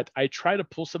that I try to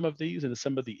pull some of these into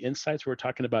some of the insights we were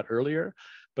talking about earlier,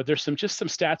 but there's just some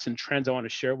stats and trends I want to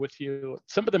share with you.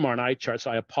 Some of them are on iChart, so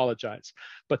I apologize.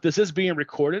 But this is being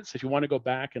recorded, so if you want to go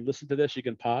back and listen to this, you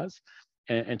can pause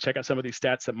and check out some of these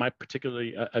stats that might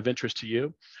particularly of interest to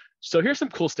you. So here's some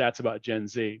cool stats about Gen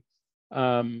Z.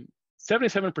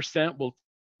 77% will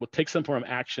take some form of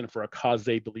action for a cause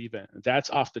they believe in. That's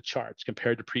off the charts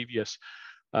compared to previous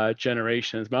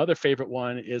generations. My other favorite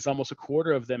one is almost a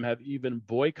quarter of them have even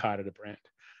boycotted a brand.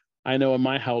 I know in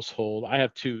my household, I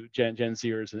have two Gen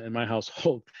Zers in my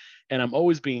household, and I'm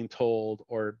always being told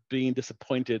or being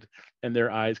disappointed in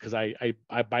their eyes because I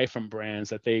buy from brands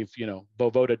that they've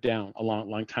voted down a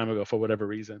long time ago for whatever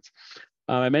reasons.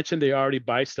 I mentioned they already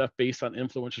buy stuff based on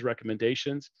influencers'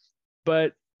 recommendations,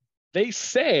 but they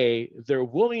say they're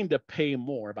willing to pay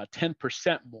more, about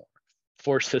 10% more,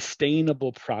 for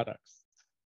sustainable products.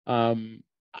 I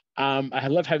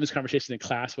love having this conversation in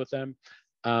class with them,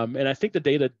 and I think the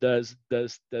data does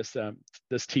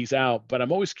tease out. But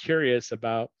I'm always curious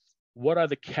about what are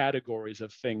the categories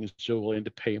of things you're willing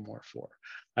to pay more for.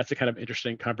 That's a kind of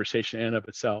interesting conversation in and of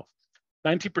itself.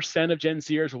 90% of Gen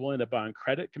Zers are willing to buy on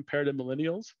credit compared to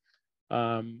millennials,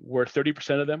 where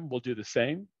 30% of them will do the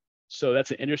same. So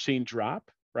that's an interesting drop,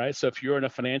 right? So if you're in a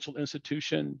financial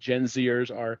institution, Gen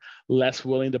Zers are less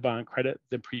willing to buy on credit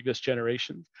than previous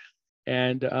generations.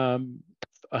 And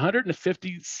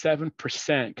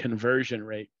 157% conversion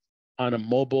rate on a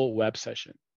mobile web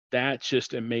session. That's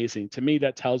just amazing. To me,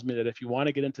 that tells me that if you want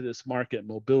to get into this market,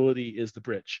 mobility is the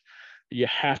bridge. You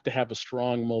have to have a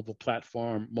strong mobile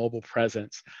platform, mobile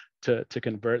presence to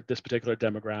convert this particular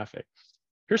demographic.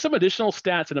 Here's some additional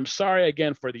stats, and I'm sorry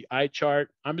again for the eye chart.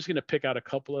 I'm just going to pick out a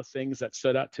couple of things that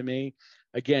stood out to me.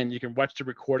 Again, you can watch the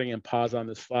recording and pause on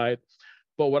this slide.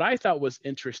 But what I thought was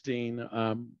interesting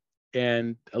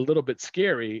and a little bit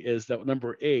scary is that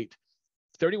number 8,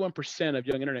 31% of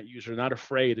young internet users are not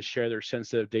afraid to share their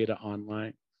sensitive data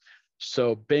online.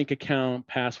 So bank account,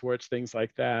 passwords, things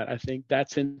like that. I think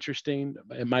that's interesting.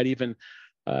 It might even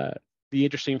be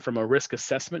interesting from a risk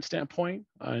assessment standpoint,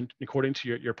 and according to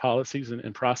your policies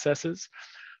and processes.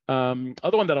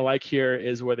 Other one that I like here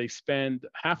is where they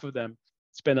half of them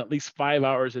spend at least 5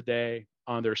 hours a day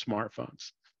on their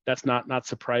smartphones. That's not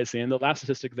surprising. And the last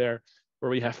statistic there,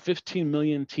 where we have 15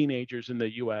 million teenagers in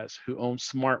the US who own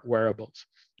smart wearables.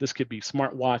 This could be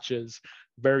smart watches.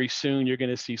 Very soon, you're going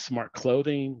to see smart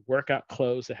clothing, workout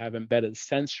clothes that have embedded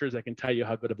sensors that can tell you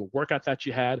how good of a workout that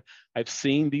you had. I've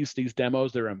seen these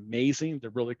demos. They're amazing.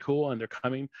 They're really cool, and they're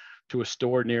coming to a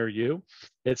store near you.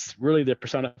 It's really the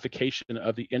personification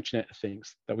of the Internet of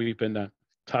Things that we've been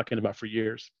talking about for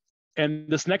years. And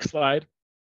this next slide,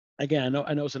 again,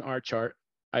 I know it's an eye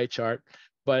chart,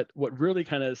 but what really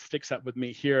kind of sticks out with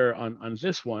me here on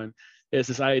this one is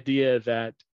this idea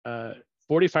that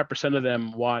 45% of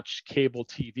them watch cable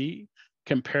TV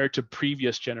compared to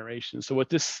previous generations. So what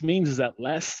this means is that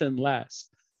less and less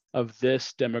of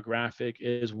this demographic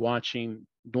is watching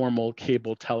normal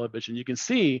cable television. You can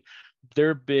see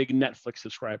they're big Netflix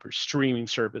subscribers, streaming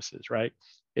services, right?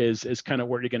 Is kind of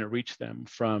where you're going to reach them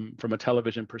from a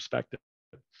television perspective.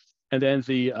 And then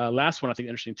the last one, I think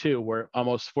interesting too, where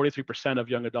almost 43% of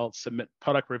young adults submit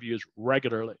product reviews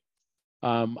regularly.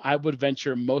 I would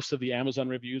venture most of the Amazon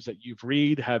reviews that you've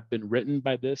read have been written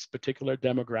by this particular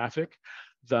demographic.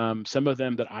 Some of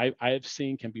them that I have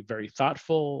seen can be very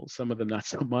thoughtful, some of them not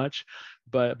so much.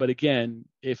 But again,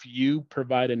 if you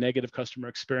provide a negative customer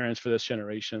experience for this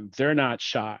generation, they're not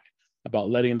shy about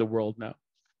letting the world know.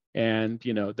 And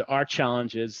our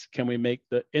challenge is, can we make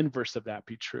the inverse of that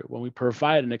be true? When we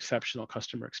provide an exceptional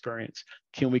customer experience,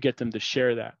 can we get them to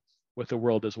share that with the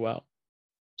world as well?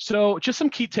 So just some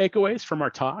key takeaways from our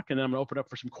talk, and then I'm going to open up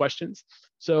for some questions.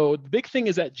 So the big thing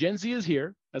is that Gen Z is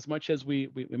here, as much as we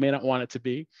may not want it to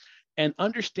be, and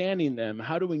understanding them,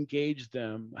 how to engage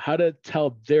them, how to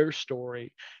tell their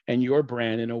story and your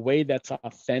brand in a way that's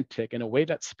authentic, in a way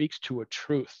that speaks to a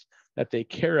truth that they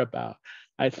care about,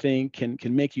 I think can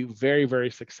make you very,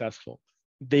 very successful.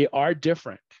 They are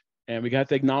different, and we got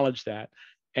to acknowledge that.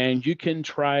 And you can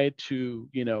try to,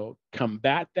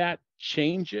 combat that,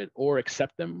 change it, or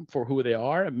accept them for who they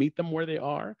are and meet them where they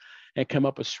are and come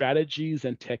up with strategies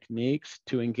and techniques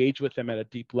to engage with them at a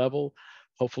deep level.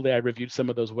 Hopefully I reviewed some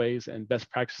of those ways and best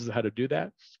practices of how to do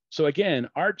that. So again,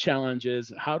 our challenge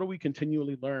is, how do we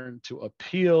continually learn to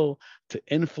appeal, to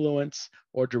influence,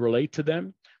 or to relate to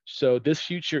them? So this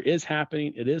future is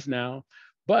happening, it is now,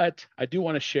 but I do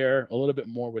want to share a little bit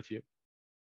more with you.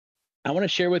 I want to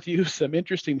share with you some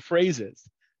interesting phrases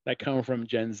that come from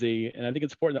Gen Z, and I think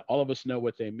it's important that all of us know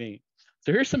what they mean.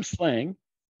 So here's some slang.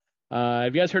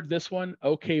 Have you guys heard this one?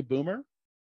 Okay, boomer.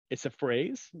 It's a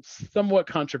phrase, somewhat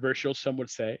controversial, some would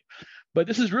say, but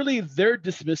this is really their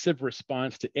dismissive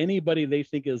response to anybody they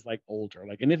think is like older,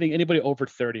 like anybody over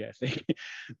 30, I think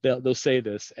they'll say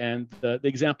this. And the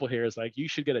example here is like, you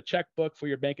should get a checkbook for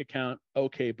your bank account.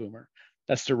 Okay, boomer.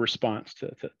 That's the response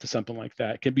to something like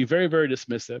that. It can be very, very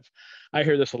dismissive. I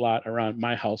hear this a lot around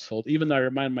my household, even though I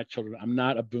remind my children I'm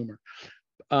not a boomer.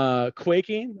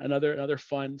 Quaking, another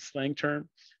fun slang term.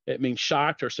 It means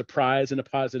shocked or surprised in a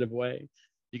positive way.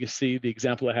 You can see the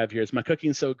example I have here is, my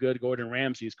cooking's so good, Gordon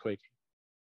Ramsay's quaking.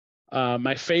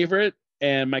 My favorite,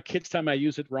 and my kids tell me I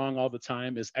use it wrong all the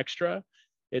time, is extra.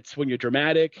 It's when you're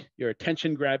dramatic, you're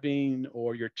attention grabbing,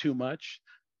 or you're too much.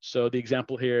 So the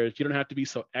example here is, you don't have to be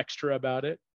so extra about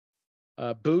it.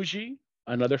 Bougie,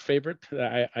 another favorite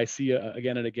that I see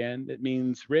again and again. It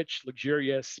means rich,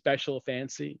 luxurious, special,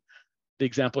 fancy. The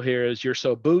example here is, you're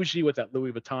so bougie with that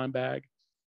Louis Vuitton bag.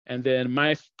 And then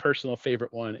my personal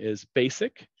favorite one is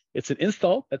basic. It's an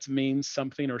insult that means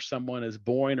something or someone is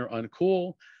boring or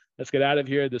uncool. Let's get out of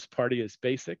here. This party is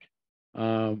basic.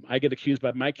 I get accused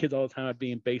by my kids all the time of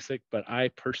being basic, but I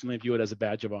personally view it as a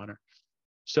badge of honor.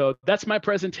 So that's my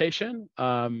presentation.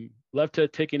 Love to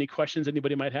take any questions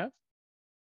anybody might have.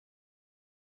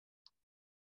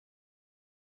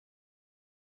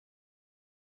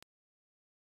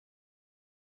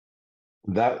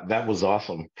 That was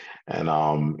awesome, and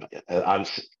I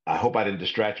hope I didn't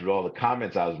distract you with all the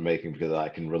comments I was making, because I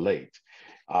can relate.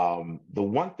 The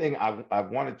one thing I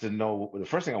wanted to know, the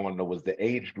first thing I want to know was the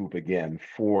age group again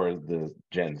for the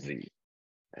Gen Z.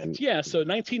 And yeah, so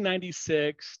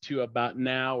 1996 to about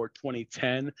now, or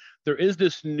 2010, there is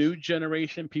this new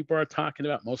generation people are talking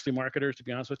about, mostly marketers, to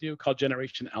be honest with you, called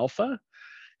Generation Alpha.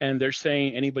 And they're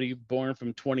saying anybody born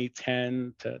from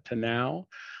 2010 to now.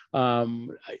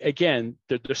 Again,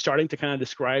 they're starting to kind of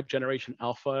describe Generation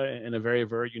Alpha in a very,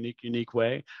 very unique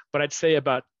way. But I'd say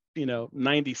about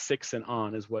 96 and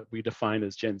on is what we define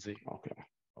as Gen Z. Okay.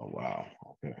 Oh wow.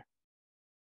 Okay.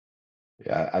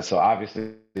 Yeah. So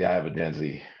obviously, I have a Gen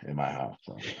Z in my house.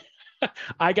 So.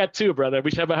 I got two, brother.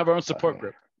 We should have our own support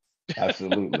group.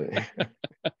 Absolutely.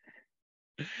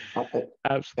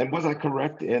 And was I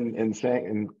correct in saying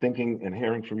and thinking and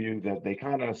hearing from you that they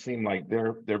kind of seem like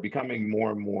they're becoming more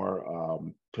and more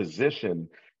positioned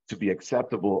to be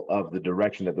acceptable of the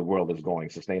direction that the world is going,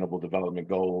 sustainable development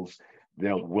goals.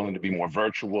 They're willing to be more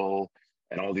virtual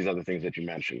and all these other things that you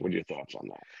mentioned. What are your thoughts on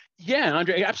that? Yeah,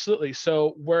 Andre, absolutely.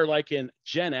 So we're like in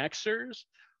Gen Xers,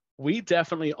 we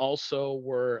definitely also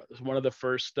were one of the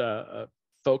first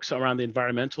folks around the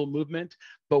environmental movement,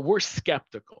 but we're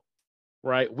skeptical,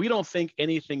 right? We don't think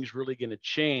anything's really going to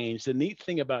change. The neat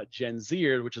thing about Gen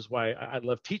Zers, which is why I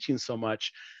love teaching so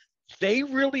much, they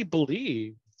really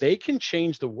believe they can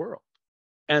change the world.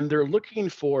 And they're looking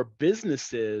for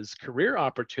businesses, career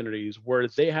opportunities where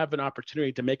they have an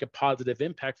opportunity to make a positive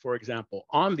impact, for example,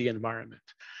 on the environment.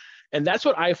 And that's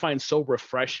what I find so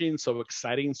refreshing, so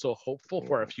exciting, so hopeful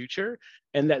for our future,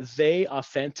 and that they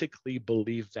authentically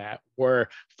believe that. Where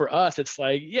for us, it's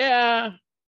like, yeah,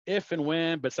 if and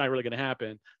when, but it's not really going to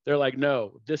happen. They're like,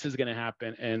 no, this is going to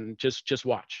happen, and just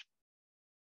watch.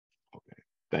 Okay,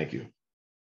 thank you.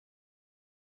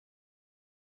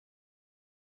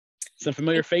 Some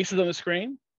familiar faces on the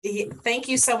screen. Thank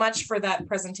you so much for that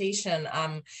presentation.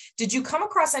 Did you come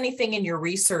across anything in your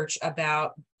research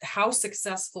about how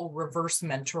successful reverse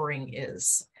mentoring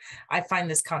is? I find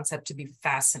this concept to be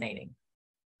fascinating.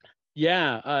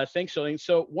 Yeah, thanks, Charlene.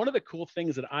 So one of the cool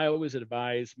things that I always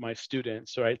advise my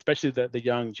students, right, especially the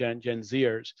young Gen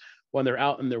Zers, when they're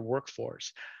out in their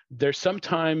workforce, they're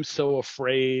sometimes so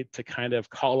afraid to kind of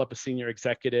call up a senior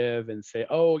executive and say,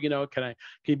 oh, can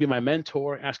you be my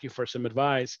mentor, ask you for some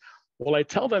advice? What I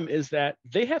tell them is that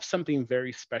they have something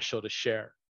very special to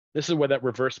share. This is where that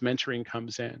reverse mentoring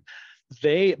comes in.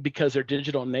 Because they're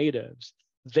digital natives,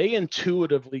 they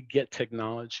intuitively get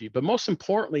technology, but most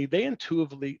importantly, they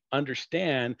intuitively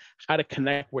understand how to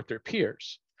connect with their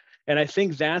peers. And I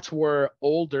think that's where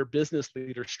older business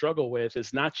leaders struggle with,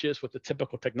 is not just with the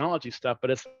typical technology stuff,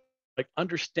 but it's like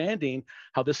understanding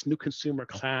how this new consumer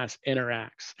class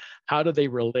interacts. How do they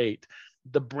relate?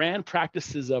 The brand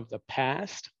practices of the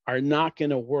past are not going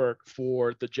to work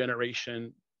for the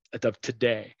generation of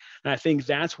today. And I think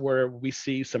that's where we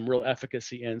see some real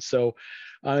efficacy in. So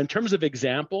in terms of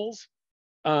examples,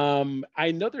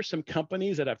 I know there's some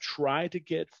companies that have tried to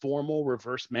get formal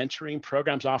reverse mentoring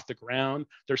programs off the ground.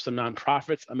 There's some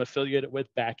nonprofits I'm affiliated with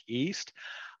back east.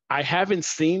 I haven't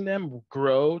seen them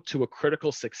grow to a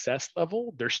critical success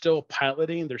level. They're still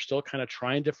piloting. They're still kind of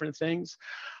trying different things.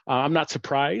 I'm not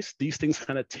surprised. These things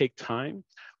kind of take time.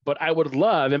 But I would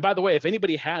love, and by the way, if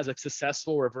anybody has a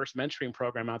successful reverse mentoring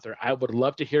program out there, I would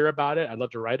love to hear about it. I'd love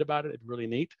to write about it. It's really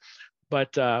neat.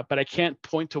 But I can't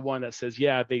point to one that says,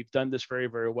 yeah, they've done this very,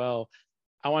 very well.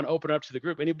 I want to open up to the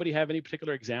group. Anybody have any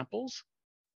particular examples?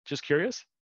 Just curious.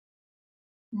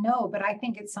 No, but I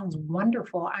think it sounds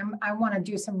wonderful. I want to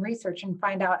do some research and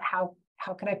find out how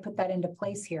could I put that into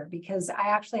place here, because I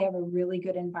actually have a really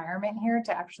good environment here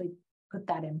to actually put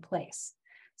that in place.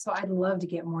 So I'd love to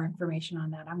get more information on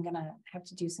that. I'm going to have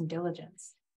to do some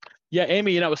diligence. Yeah,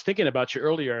 Amy, I was thinking about you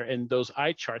earlier, and those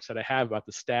eye charts that I have about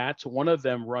the stats, one of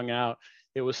them rung out,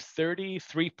 it was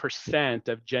 33%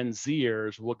 of Gen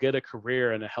Zers will get a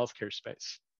career in a healthcare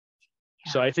space.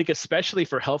 Yeah. So I think especially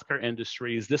for healthcare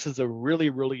industries, this is a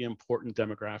really, really important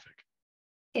demographic.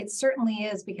 It certainly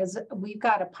is, because we've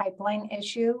got a pipeline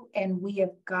issue and we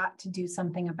have got to do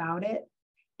something about it.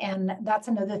 And that's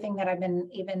another thing that I've been,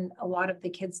 even a lot of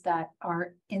the kids that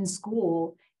are in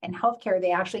school and healthcare,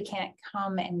 they actually can't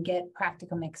come and get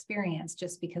practicum experience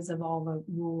just because of all the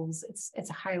rules. It's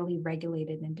a highly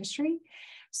regulated industry.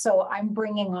 So I'm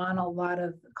bringing on a lot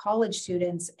of college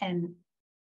students and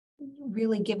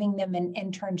really giving them an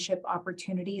internship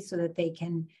opportunity so that they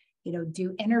can,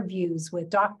 do interviews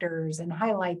with doctors and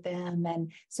highlight them,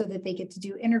 and so that they get to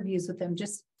do interviews with them,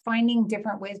 just finding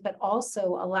different ways, but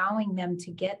also allowing them to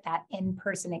get that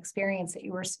in-person experience that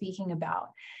you were speaking about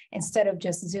instead of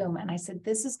just Zoom. And I said,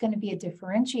 this is going to be a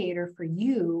differentiator for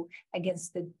you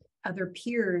against the other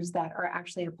peers that are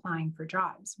actually applying for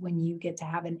jobs when you get to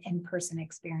have an in-person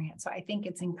experience. So I think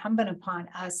it's incumbent upon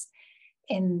us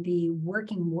in the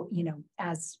working,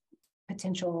 as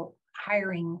potential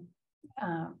hiring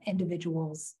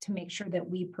individuals to make sure that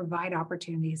we provide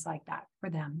opportunities like that for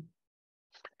them.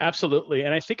 Absolutely.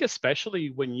 And I think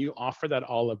especially when you offer that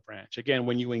olive branch, again,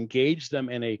 when you engage them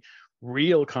in a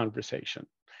real conversation.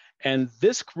 And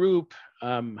this group,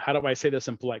 how do I say this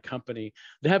in polite company?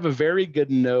 They have a very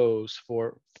good nose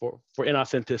for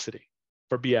inauthenticity,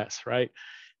 for BS, right?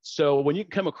 So when you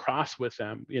come across with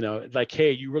them, like,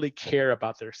 hey, you really care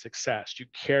about their success, you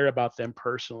care about them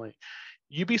personally,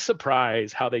 you'd be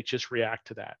surprised how they just react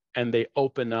to that. And they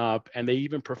open up and they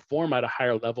even perform at a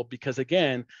higher level because,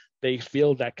 again, they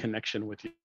feel that connection with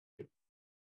you.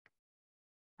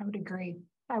 I would agree.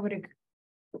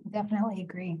 Definitely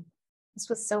agree. This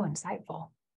was so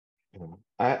insightful.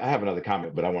 I have another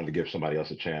comment, but I wanted to give somebody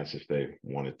else a chance if they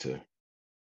wanted to.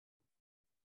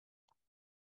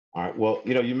 All right. Well,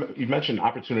 you mentioned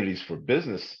opportunities for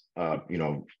business,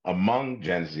 among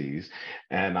Gen Zs,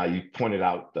 and you pointed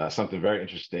out something very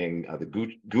interesting: the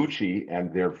Gucci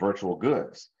and their virtual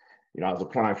goods. I was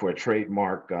applying for a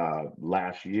trademark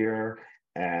last year,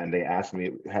 and they asked me,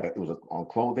 it was on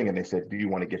clothing, and they said, "Do you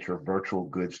want to get your virtual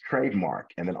goods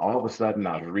trademark?" And then all of a sudden,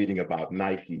 I was reading about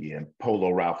Nike and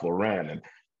Polo Ralph Lauren and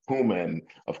Puma, and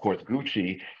of course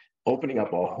Gucci, opening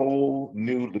up a whole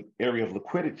new area of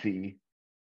liquidity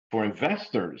for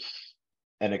investors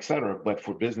and et cetera, but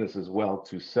for business as well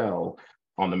to sell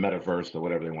on the metaverse or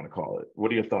whatever they want to call it. What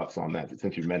are your thoughts on that,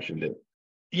 since you mentioned it?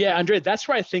 Yeah, Andre, that's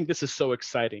where I think this is so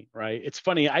exciting, right? It's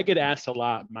funny, I get asked a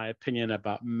lot my opinion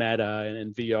about Meta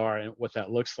and VR and what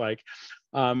that looks like.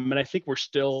 And I think we're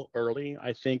still early.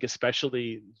 I think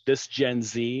especially this Gen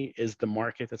Z is the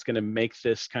market that's going to make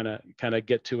this kind of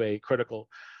get to a critical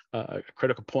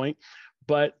point.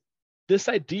 But this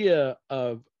idea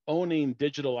of owning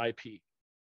digital IP,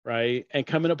 right, and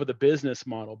coming up with a business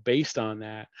model based on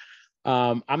that.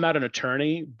 I'm not an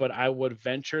attorney, but I would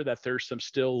venture that there's some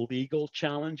still legal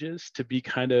challenges to be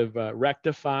kind of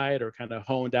rectified or kind of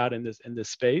honed out in this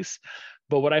space.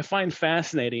 But what I find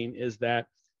fascinating is that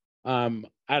I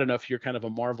don't know if you're kind of a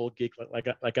Marvel geek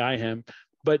like I am,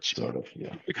 but sort of,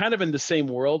 yeah. You're kind of in the same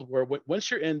world where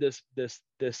once you're in this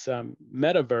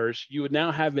metaverse, you would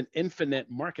now have an infinite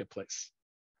marketplace.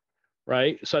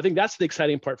 Right. So I think that's the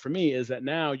exciting part for me, is that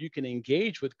now you can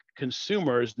engage with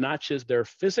consumers, not just their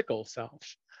physical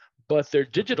selves, but their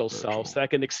digital selves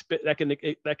that can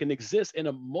exist in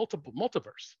a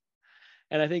multiverse.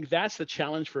 And I think that's the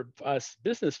challenge for us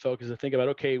business folks, is to think about,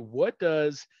 okay, what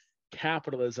does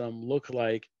capitalism look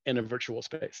like in a virtual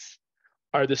space?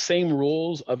 Are the same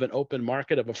rules of an open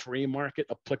market, of a free market,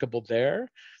 applicable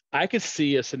there? I could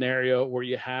see a scenario where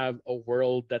you have a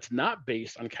world that's not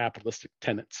based on capitalistic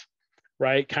tenets,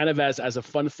 right? Kind of as a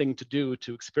fun thing to do,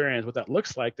 to experience what that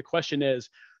looks like. The question is,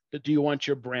 do you want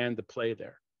your brand to play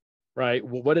there, right?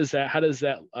 Well, what is that? How does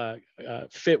that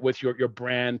fit with your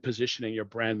brand positioning, your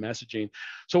brand messaging?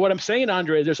 So what I'm saying,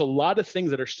 Andre, there's a lot of things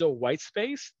that are still white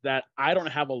space that I don't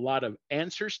have a lot of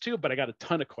answers to, but I got a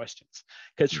ton of questions,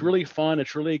 because it's really fun.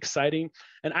 It's really exciting.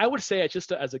 And I would say,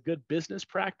 just as a good business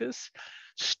practice,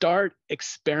 start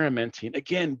experimenting.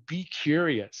 Again, be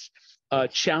curious.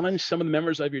 Challenge some of the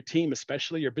members of your team,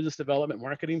 especially your business development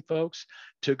marketing folks,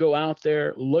 to go out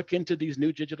there, look into these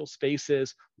new digital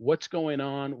spaces, what's going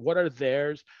on, what are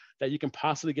theirs that you can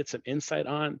possibly get some insight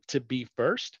on to be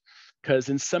first. Because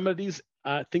in some of these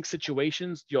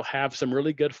situations, you'll have some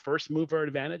really good first mover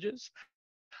advantages.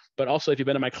 But also, if you've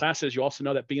been in my classes, you also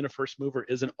know that being a first mover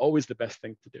isn't always the best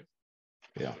thing to do.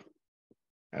 Yeah.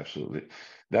 Absolutely.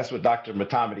 That's what Dr.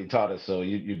 Matamidi taught us. So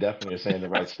you definitely are saying the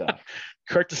right stuff.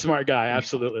 Kurt, the smart guy.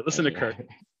 Absolutely. Listen to Kurt.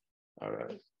 All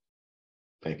right.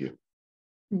 Thank you.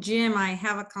 Jim, I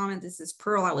have a comment. This is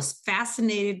Pearl. I was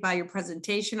fascinated by your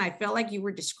presentation. I felt like you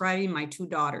were describing my two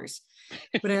daughters.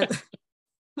 But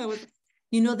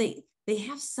they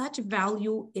have such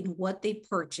value in what they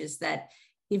purchase that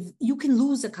if you can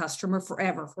lose a customer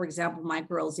forever. For example, my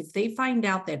girls, if they find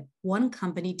out that one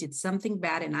company did something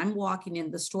bad and I'm walking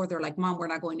in the store, they're like, "Mom, we're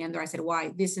not going in there." I said, "Why?"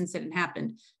 "This incident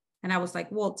happened." And I was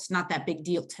like, well, it's not that big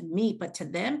deal to me, but to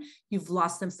them, you've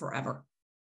lost them forever.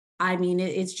 I mean,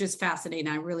 it's just fascinating.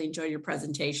 I really enjoyed your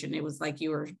presentation. It was like you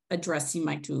were addressing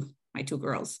my two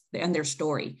girls and their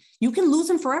story. You can lose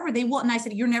them forever. They will. And I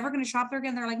said, "You're never going to shop there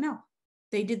again?" They're like, "No,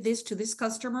 they did this to this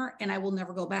customer and I will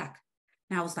never go back."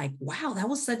 And I was like, wow, that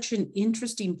was such an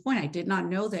interesting point. I did not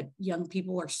know that young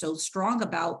people are so strong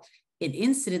about an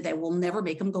incident that will never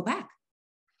make them go back.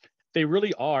 They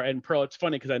really are. And Pearl, it's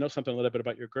funny because I know something a little bit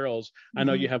about your girls. I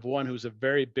know you have one who's a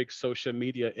very big social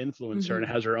media influencer and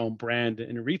has her own brand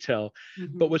in retail.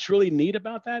 But what's really neat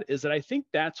about that is that I think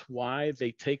that's why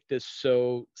they take this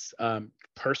so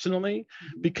personally,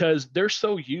 because they're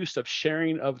so used to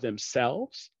sharing of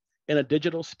themselves in a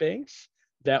digital space,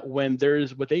 that when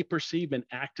there's what they perceive an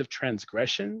act of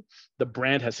transgression, the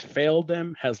brand has failed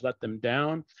them, has let them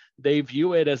down, they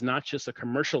view it as not just a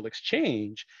commercial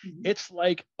exchange, it's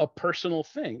like a personal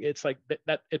thing. It's like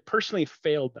that it personally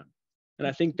failed them. And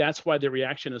I think that's why the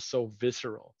reaction is so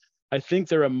visceral. I think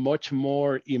they're a much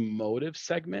more emotive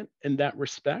segment in that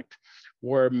respect,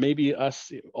 where maybe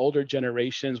us older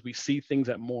generations, we see things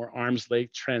at more arm's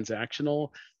length transactional.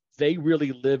 They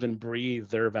really live and breathe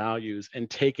their values and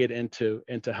take it into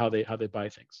how they buy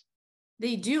things.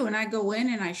 They do. And I go in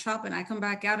and I shop and I come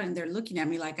back out and they're looking at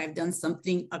me like I've done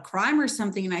something, a crime or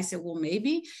something. And I said, well,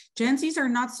 maybe Gen Zs are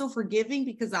not so forgiving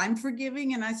because I'm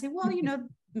forgiving. And I say, well,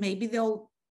 maybe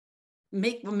they'll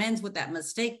make amends with that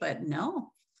mistake, but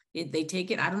no, they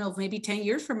take it. I don't know if maybe 10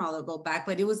 years from now they'll go back,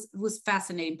 but it was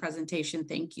fascinating presentation.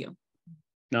 Thank you.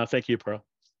 No, thank you, Pearl.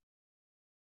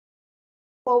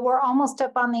 Well, we're almost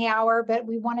up on the hour, but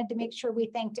we wanted to make sure we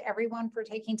thanked everyone for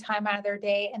taking time out of their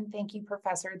day. And thank you,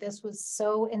 Professor. This was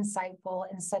so insightful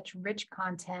and such rich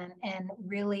content and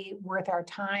really worth our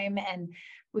time. And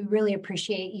we really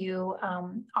appreciate you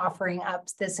offering up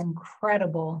this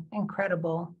incredible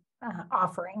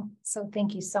offering. So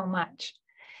thank you so much.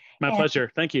 My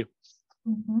pleasure. Thank you.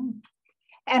 Mm-hmm.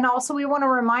 And also, we want to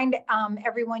remind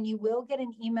everyone, you will get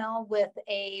an email with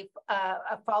a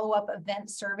follow-up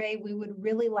event survey. We would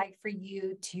really like for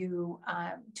you to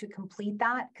complete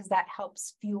that, because that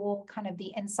helps fuel kind of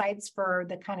the insights for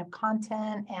the kind of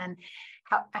content and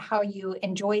how you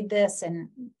enjoyed this and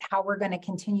how we're going to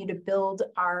continue to build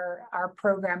our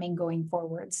programming going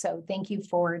forward. So thank you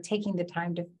for taking the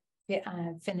time to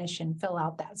finish and fill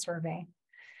out that survey.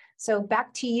 So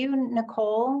back to you,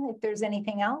 Nicole, if there's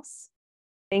anything else.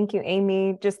 Thank you,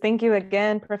 Amy. Just thank you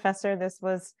again, Professor. This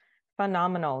was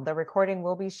phenomenal. The recording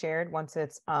will be shared once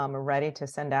it's ready to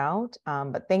send out.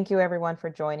 But thank you, everyone, for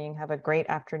joining. Have a great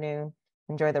afternoon.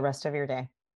 Enjoy the rest of your day.